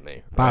something wrong with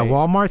me. By right?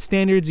 Walmart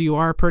standards, you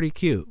are pretty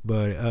cute,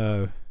 but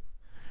if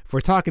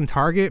we're talking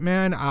Target,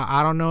 man,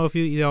 I don't know if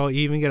you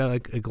even get a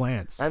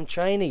glance. I'm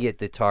trying to get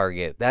the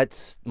Target.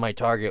 That's my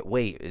Target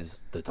weight,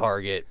 is the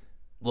Target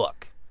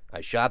look. I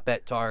shop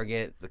at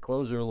Target. The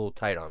clothes are a little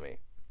tight on me.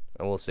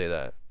 I will say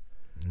that.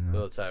 A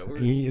little tight.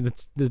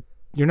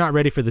 You're not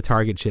ready for the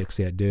Target chicks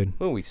yet, dude.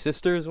 What are we,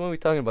 sisters? When are we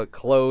talking about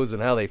clothes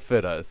and how they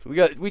fit us?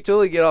 We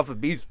totally get off of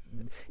beast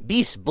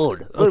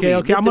board. Okay.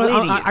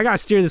 I gotta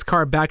steer this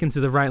car back into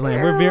the right lane.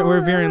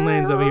 We're veering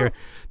lanes over here.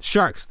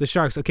 The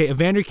Sharks. Okay,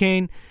 Evander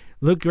Kane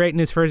looked great in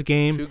his first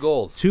game.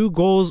 2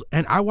 goals,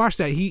 and I watched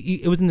that.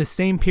 It was in the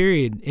same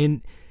period,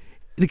 and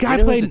the guy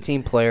played. Who's a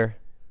team player?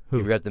 Who?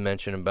 You forgot to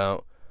mention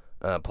about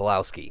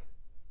Pawlowski.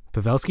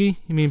 Pavelski?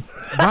 You mean,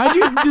 why'd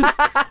you just...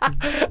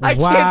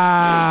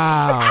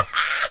 Wow.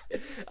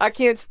 I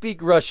can't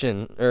speak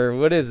Russian, or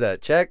what is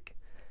that, Czech?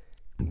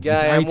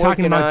 Guy, I'm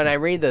working on. I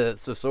read the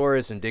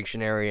thesaurus and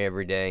dictionary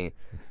every day.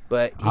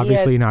 but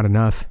obviously not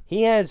enough.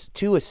 He has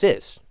 2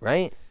 assists,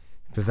 right?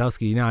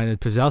 Pavelski,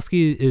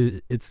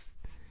 Pavelski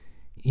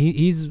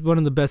he's one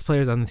of the best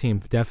players on the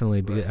team,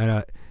 definitely.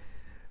 Right.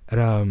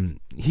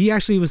 He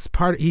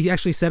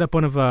actually set up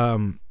one of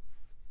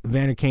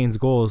Vander Kane's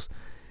goals,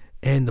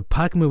 and their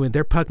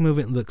puck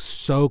movement looked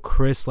so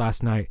crisp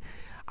last night.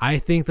 I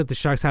think that the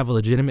Sharks have a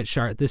legitimate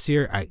shot this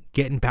year at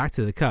getting back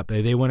to the Cup.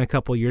 They won a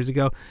couple years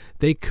ago.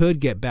 They could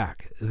get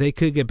back. They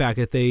could get back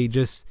if they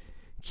just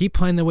keep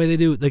playing the way they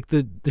do. Like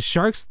the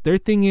Sharks, their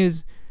thing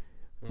is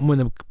when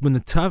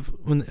the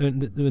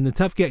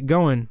tough get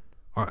going.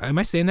 Or am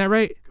I saying that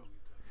right?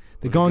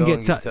 The going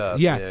get tough.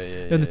 Yeah.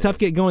 When the tough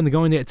get going, the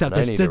going get tough.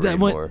 I need to read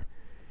more.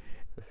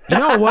 You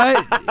know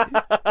what?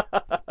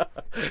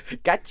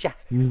 Gotcha.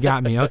 You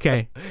got me.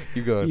 Okay.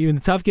 You go. When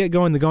the tough get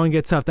going, the going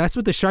get tough. That's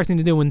what the Sharks need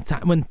to do when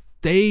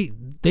they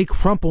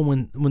crumple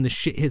when the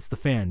shit hits the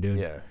fan, dude.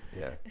 Yeah.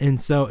 And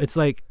so it's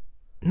like,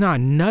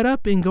 nut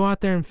up and go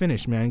out there and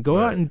finish, man. Go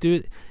out and do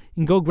it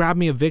and go grab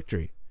me a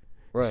victory.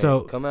 Right.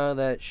 So come out of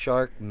that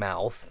shark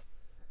mouth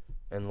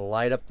and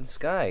light up the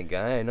sky,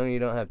 guy. I know you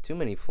don't have too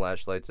many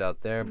flashlights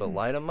out there, but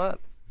light them up.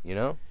 You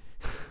know.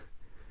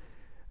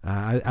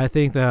 I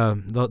think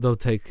they'll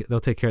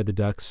take care of the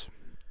Ducks.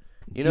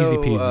 You know, easy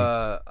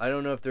peasy. I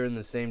don't know if they're in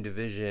the same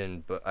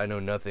division, but I know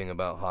nothing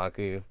about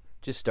hockey.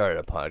 Just started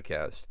a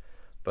podcast.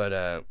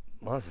 But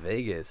Las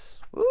Vegas,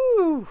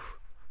 woo,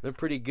 they're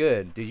pretty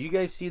good. Did you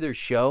guys see their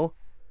show?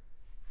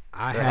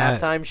 Their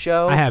halftime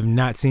show? I have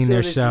not seen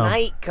their show. This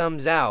night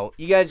comes out.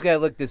 You guys got to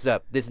look this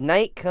up. This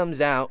night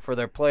comes out for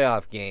their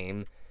playoff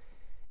game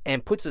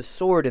and puts a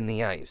sword in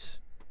the ice.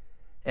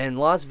 And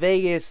Las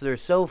Vegas, they're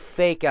so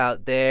fake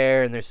out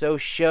there and they're so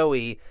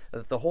showy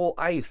that the whole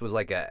ice was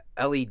like a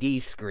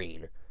LED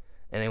screen.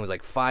 And it was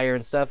like fire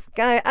and stuff.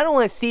 Guy, I don't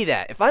want to see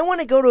that. If I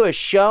want to go to a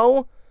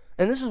show,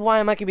 and this is why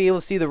I'm not going to be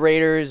able to see the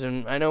Raiders,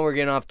 and I know we're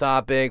getting off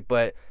topic,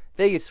 but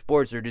Vegas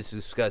sports are just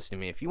disgusting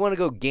to me. If you want to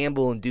go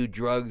gamble and do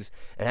drugs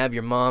and have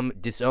your mom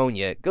disown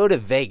you, go to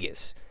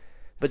Vegas.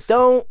 But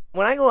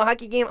when I go to a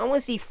hockey game, I want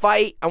to see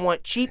fight, I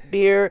want cheap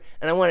beer,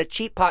 and I want a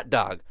cheap hot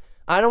dog.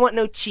 I don't want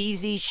no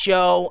cheesy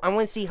show. I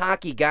want to see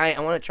hockey, guy. I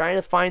want to try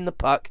to find the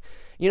puck.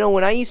 You know,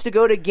 when I used to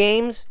go to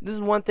games, this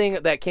is one thing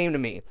that came to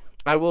me.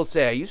 I will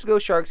say, I used to go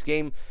Sharks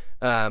game.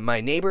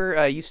 My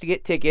neighbor used to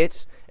get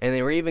tickets, and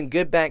they were even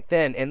good back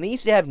then. And they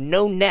used to have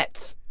no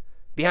nets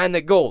behind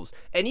the goals.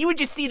 And you would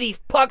just see these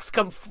pucks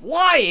come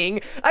flying.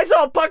 I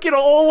saw a puck hit an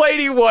old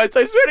lady once.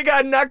 I swear to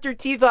God, knocked her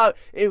teeth out.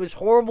 It was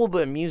horrible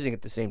but amusing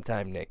at the same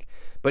time, Nick.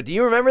 But do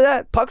you remember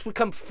that? Pucks would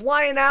come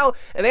flying out,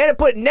 and they had to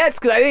put nets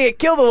because I think it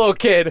killed the little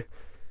kid.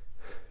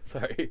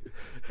 Sorry.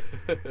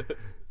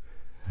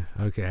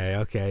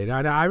 Okay. No,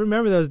 I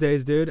remember those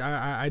days, dude.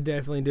 I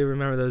definitely do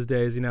remember those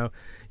days. You know,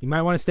 you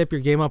might want to step your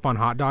game up on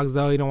hot dogs,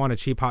 though. You don't want a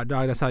cheap hot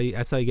dog. That's how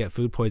you get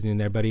food poisoning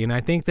there, buddy. And I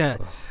think the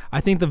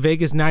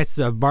Vegas Knights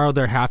borrowed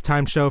their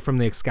halftime show from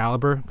the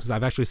Excalibur, because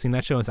I've actually seen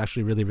that show. It's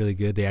actually really, really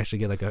good. They actually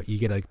get you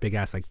get a big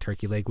ass like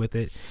turkey leg with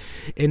it.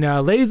 And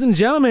ladies and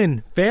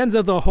gentlemen, fans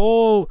of the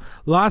whole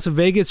Las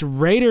Vegas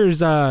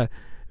Raiders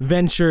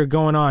venture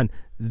going on,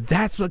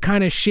 that's what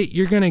kind of shit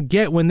you're gonna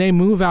get when they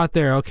move out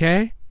there.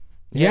 Okay.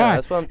 Yeah,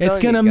 that's what I'm telling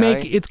you,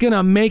 it's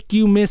gonna make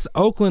you miss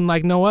Oakland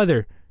like no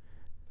other.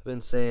 I've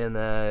been saying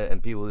that,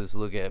 and people just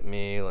look at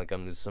me like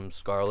I'm just some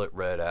scarlet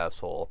red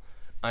asshole.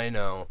 I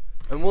know,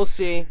 and we'll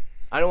see.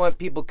 I don't want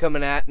people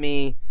coming at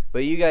me,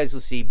 but you guys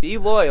will see. Be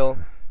loyal.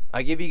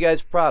 I give you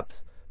guys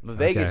props. But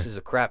Vegas is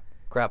a crap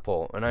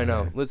hole, and I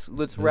know. Let's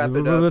wrap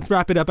it up. Let's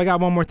wrap it up. I got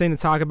one more thing to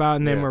talk about,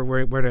 and then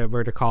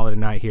we're to call it a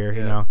night here.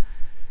 You know.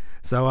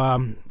 So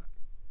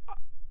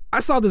I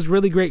saw this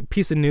really great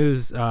piece of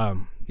news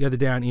the other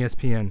day on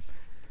ESPN.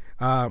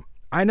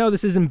 I know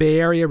this isn't Bay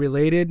Area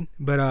related,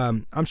 but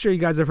I'm sure you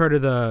guys have heard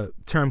of the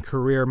term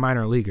career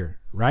minor leaguer,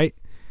 right?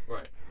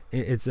 Right.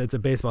 It's a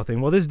baseball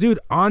thing. Well, this dude,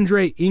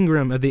 Andre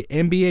Ingram of the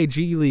NBA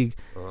G League,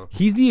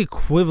 he's the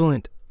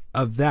equivalent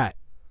of that.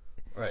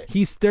 Right.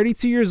 He's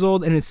 32 years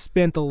old and has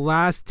spent the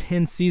last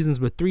 10 seasons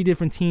with 3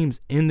 different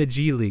teams in the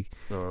G League.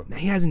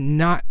 He has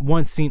not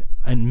once seen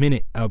a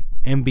minute of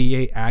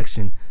NBA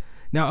action.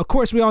 Now, of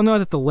course, we all know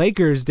that the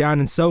Lakers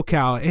down in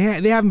SoCal,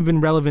 they haven't been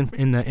relevant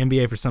in the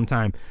NBA for some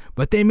time,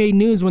 but they made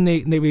news when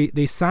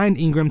they signed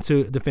Ingram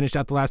to finish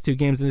out the last 2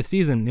 games of the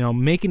season, you know,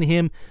 making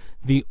him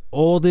the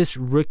oldest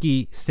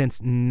rookie since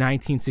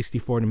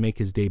 1964 to make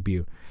his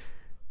debut.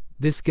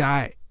 This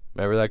guy...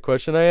 Remember that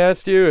question I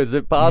asked you? Is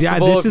it possible? Yeah,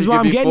 this is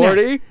what I'm getting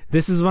 40? At.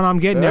 This is what I'm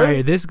getting at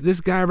here.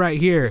 This guy right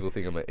here. People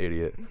think I'm an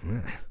idiot.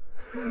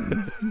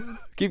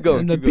 Keep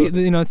going.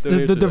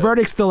 The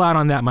verdict's still out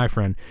on that, my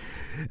friend.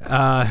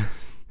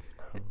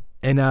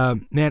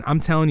 Man, I'm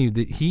telling you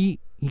that he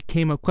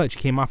came up clutch.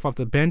 He came off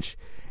the bench,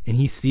 and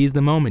he seized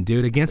the moment,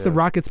 dude. Against the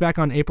Rockets back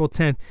on April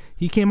 10th,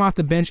 he came off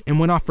the bench and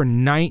went off for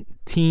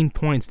 19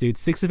 points, dude.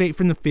 6 of 8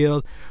 from the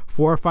field,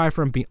 4 or 5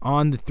 from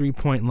beyond the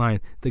 3-point line.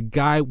 The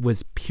guy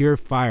was pure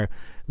fire.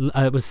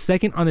 Was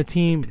second on the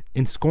team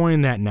in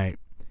scoring that night.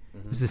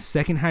 It was the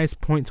second highest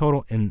point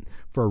total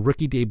for a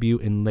rookie debut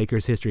in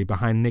Lakers history,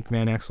 behind Nick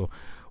Van Exel.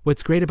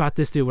 what's great about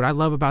this, dude, what I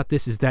love about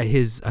this is that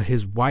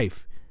his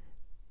wife,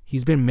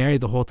 he's been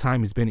married the whole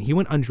time. He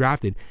went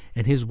undrafted,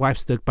 and his wife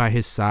stuck by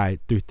his side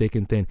through thick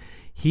and thin.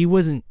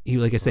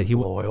 Like I said, he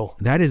loyal.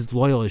 That is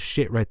loyal as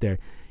shit right there.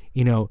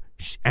 You know,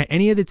 at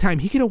any other time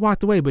he could have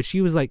walked away, but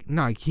she was like,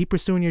 "Nah, keep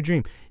pursuing your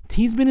dream."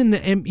 He's been in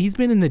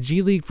the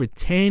G League for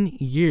 10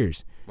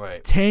 years.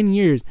 Right. 10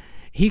 years.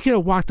 He could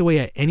have walked away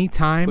at any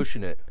time.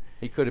 Pushing it.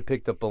 He could have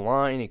picked up a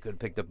line. He could have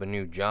picked up a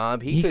new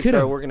job. He could could've.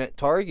 start working at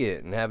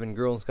Target and having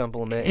girls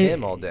compliment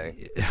him all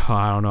day.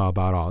 I don't know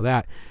about all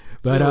that,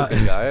 but He's a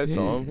good guy. I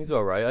saw him. He's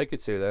all right. I could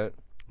say that.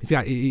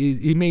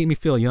 He made me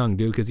feel young,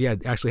 dude, because he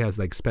actually has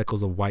like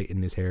speckles of white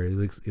in his hair. It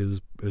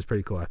was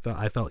pretty cool.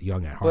 I felt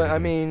young at heart. But I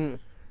mean,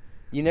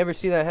 you never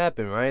see that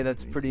happen, right?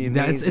 That's pretty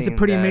amazing. It's a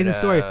pretty amazing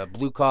story.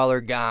 Blue collar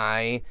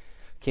guy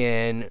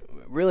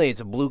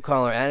it's a blue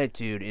collar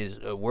attitude is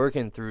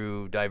working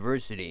through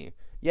diversity.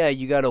 Yeah,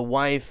 you got a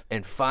wife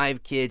and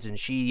 5 kids, and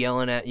she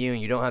yelling at you,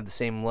 and you don't have the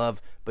same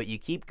love, but you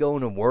keep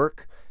going to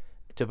work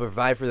to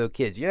provide for those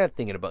kids. You're not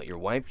thinking about your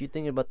wife. You're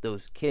thinking about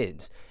those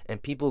kids,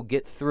 and people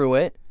get through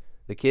it.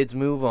 The kids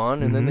move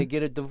on, and then they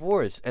get a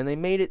divorce, and they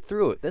made it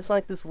through it. That's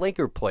like this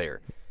Laker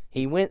player.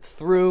 He went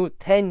through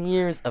 10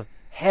 years of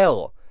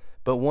hell,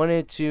 but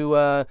wanted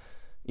to,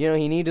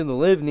 he needed to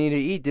live, needed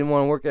to eat, didn't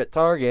want to work at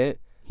Target.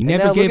 He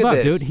never gave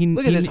up, dude.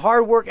 Look at this.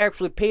 Hard work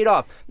actually paid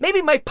off.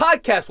 Maybe my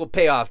podcast will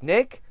pay off,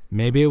 Nick.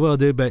 Maybe it will,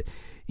 dude. But,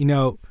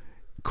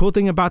 cool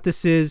thing about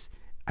this is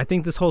I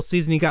think this whole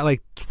season he got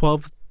like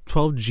 12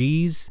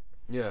 G's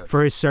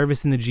for his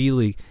service in the G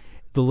League.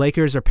 The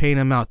Lakers are paying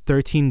him out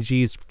 13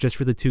 G's just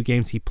for the 2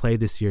 games he played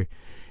this year.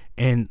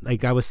 And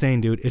like I was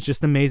saying, dude, it's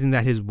just amazing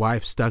that his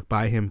wife stuck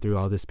by him through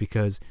all this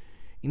because,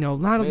 not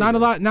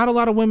a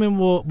lot of women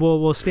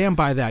will stand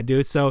by that,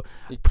 dude. So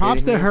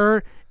props to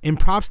her and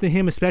props to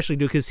him especially,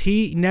 dude, because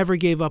he never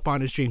gave up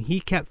on his dream. He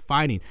kept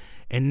fighting,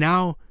 and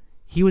now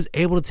he was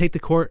able to take the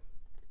court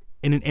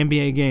in an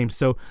NBA game.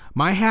 So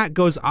my hat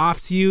goes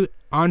off to you,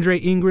 Andre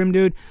Ingram,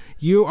 dude.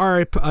 You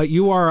are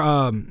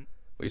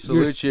we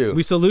salute you.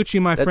 We salute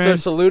you, my friend. That's our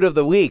salute of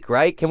the week,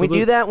 right? Can we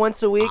do that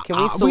once a week?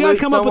 Can we salute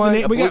someone,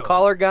 a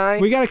blue-collar guy?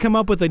 We got to come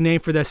up with a name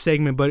for this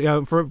segment,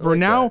 but for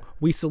now,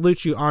 we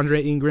salute you,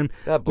 Andre Ingram.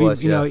 God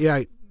bless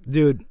you.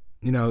 Dude,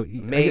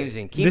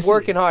 amazing. Keep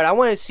working hard. I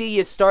want to see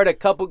you start a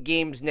couple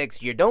games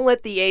next year. Don't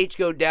let the age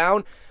go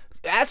down.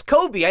 Ask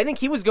Kobe. I think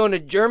he was going to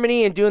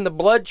Germany and doing the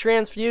blood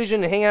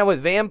transfusion and hanging out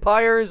with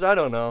vampires. I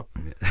don't know.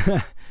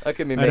 I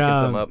could be making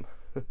some up.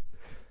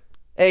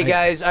 Hey,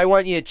 guys, I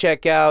want you to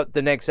check out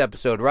the next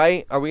episode,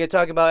 right? Are we going to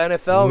talk about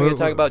NFL? Are we going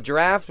to talk about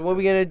draft? What are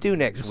we going to do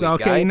next week,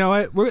 okay, guy? You know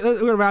what? We're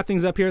going to wrap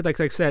things up here. Like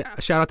I said,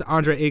 shout out to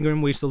Andre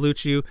Ingram. We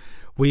salute you.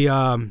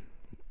 I'm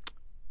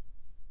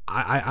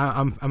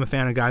a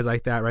fan of guys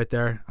like that right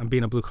there. I'm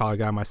being a blue-collar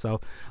guy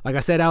myself. Like I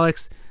said,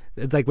 Alex,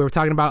 it's like we were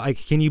talking about,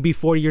 like, can you be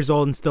 40 years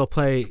old and still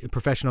play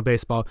professional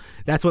baseball?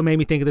 That's what made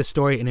me think of this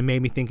story, and it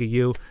made me think of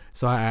you.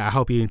 So I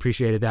hope you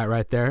appreciated that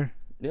right there.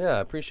 Yeah, I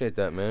appreciate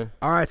that, man.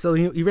 All right, so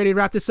you ready to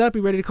wrap this up?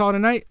 You ready to call it a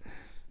night?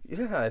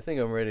 Yeah, I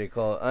think I'm ready to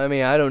call it. I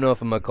mean, I don't know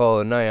if I'm going to call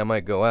it a night. I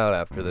might go out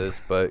after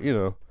this, but,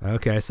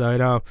 Okay,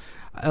 so,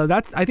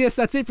 I guess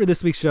that's it for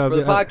this week's show. For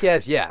the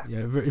podcast, yeah.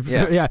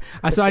 Yeah.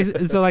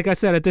 So like I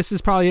said, this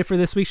is probably it for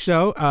this week's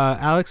show.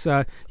 Alex,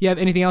 you have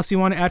anything else you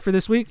want to add for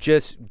this week?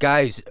 Just,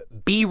 guys,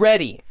 be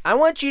ready. I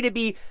want you to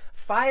be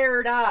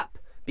fired up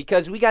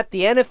because we got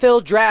the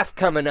NFL draft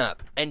coming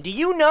up. And do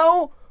you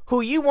know who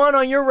you want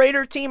on your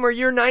Raider team or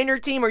your Niner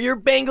team or your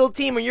Bengal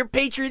team or your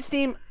Patriots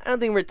team? I don't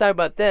think we're talking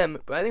about them,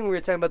 but I think we're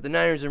talking about the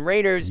Niners and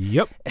Raiders.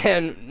 Yep.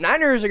 And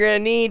Niners are going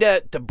to need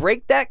to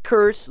break that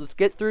curse. Let's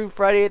get through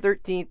Friday the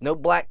 13th. No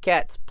black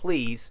cats,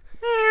 please.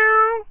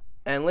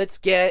 And let's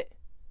get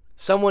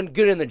someone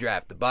good in the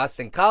draft. The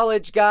Boston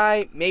College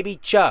guy, maybe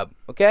Chubb,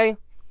 okay?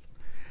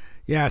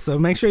 Yeah, so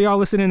make sure y'all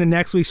listen in to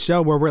next week's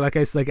show where we're, like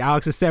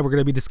Alex has said, we're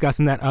going to be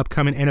discussing that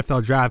upcoming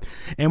NFL draft.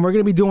 And we're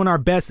going to be doing our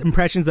best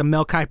impressions of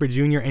Mel Kiper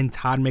Jr. and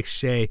Todd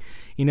McShay.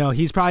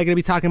 He's probably going to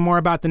be talking more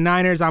about the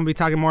Niners. I'm going to be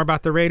talking more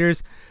about the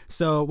Raiders.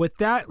 So with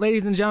that,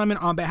 ladies and gentlemen,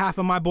 on behalf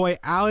of my boy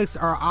Alex,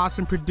 our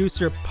awesome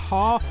producer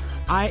Paul,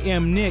 I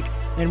am Nick.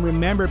 And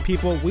remember,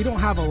 people, we don't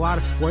have a lot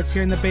of sports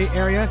here in the Bay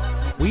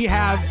Area. We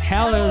have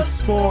hella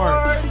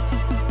sports.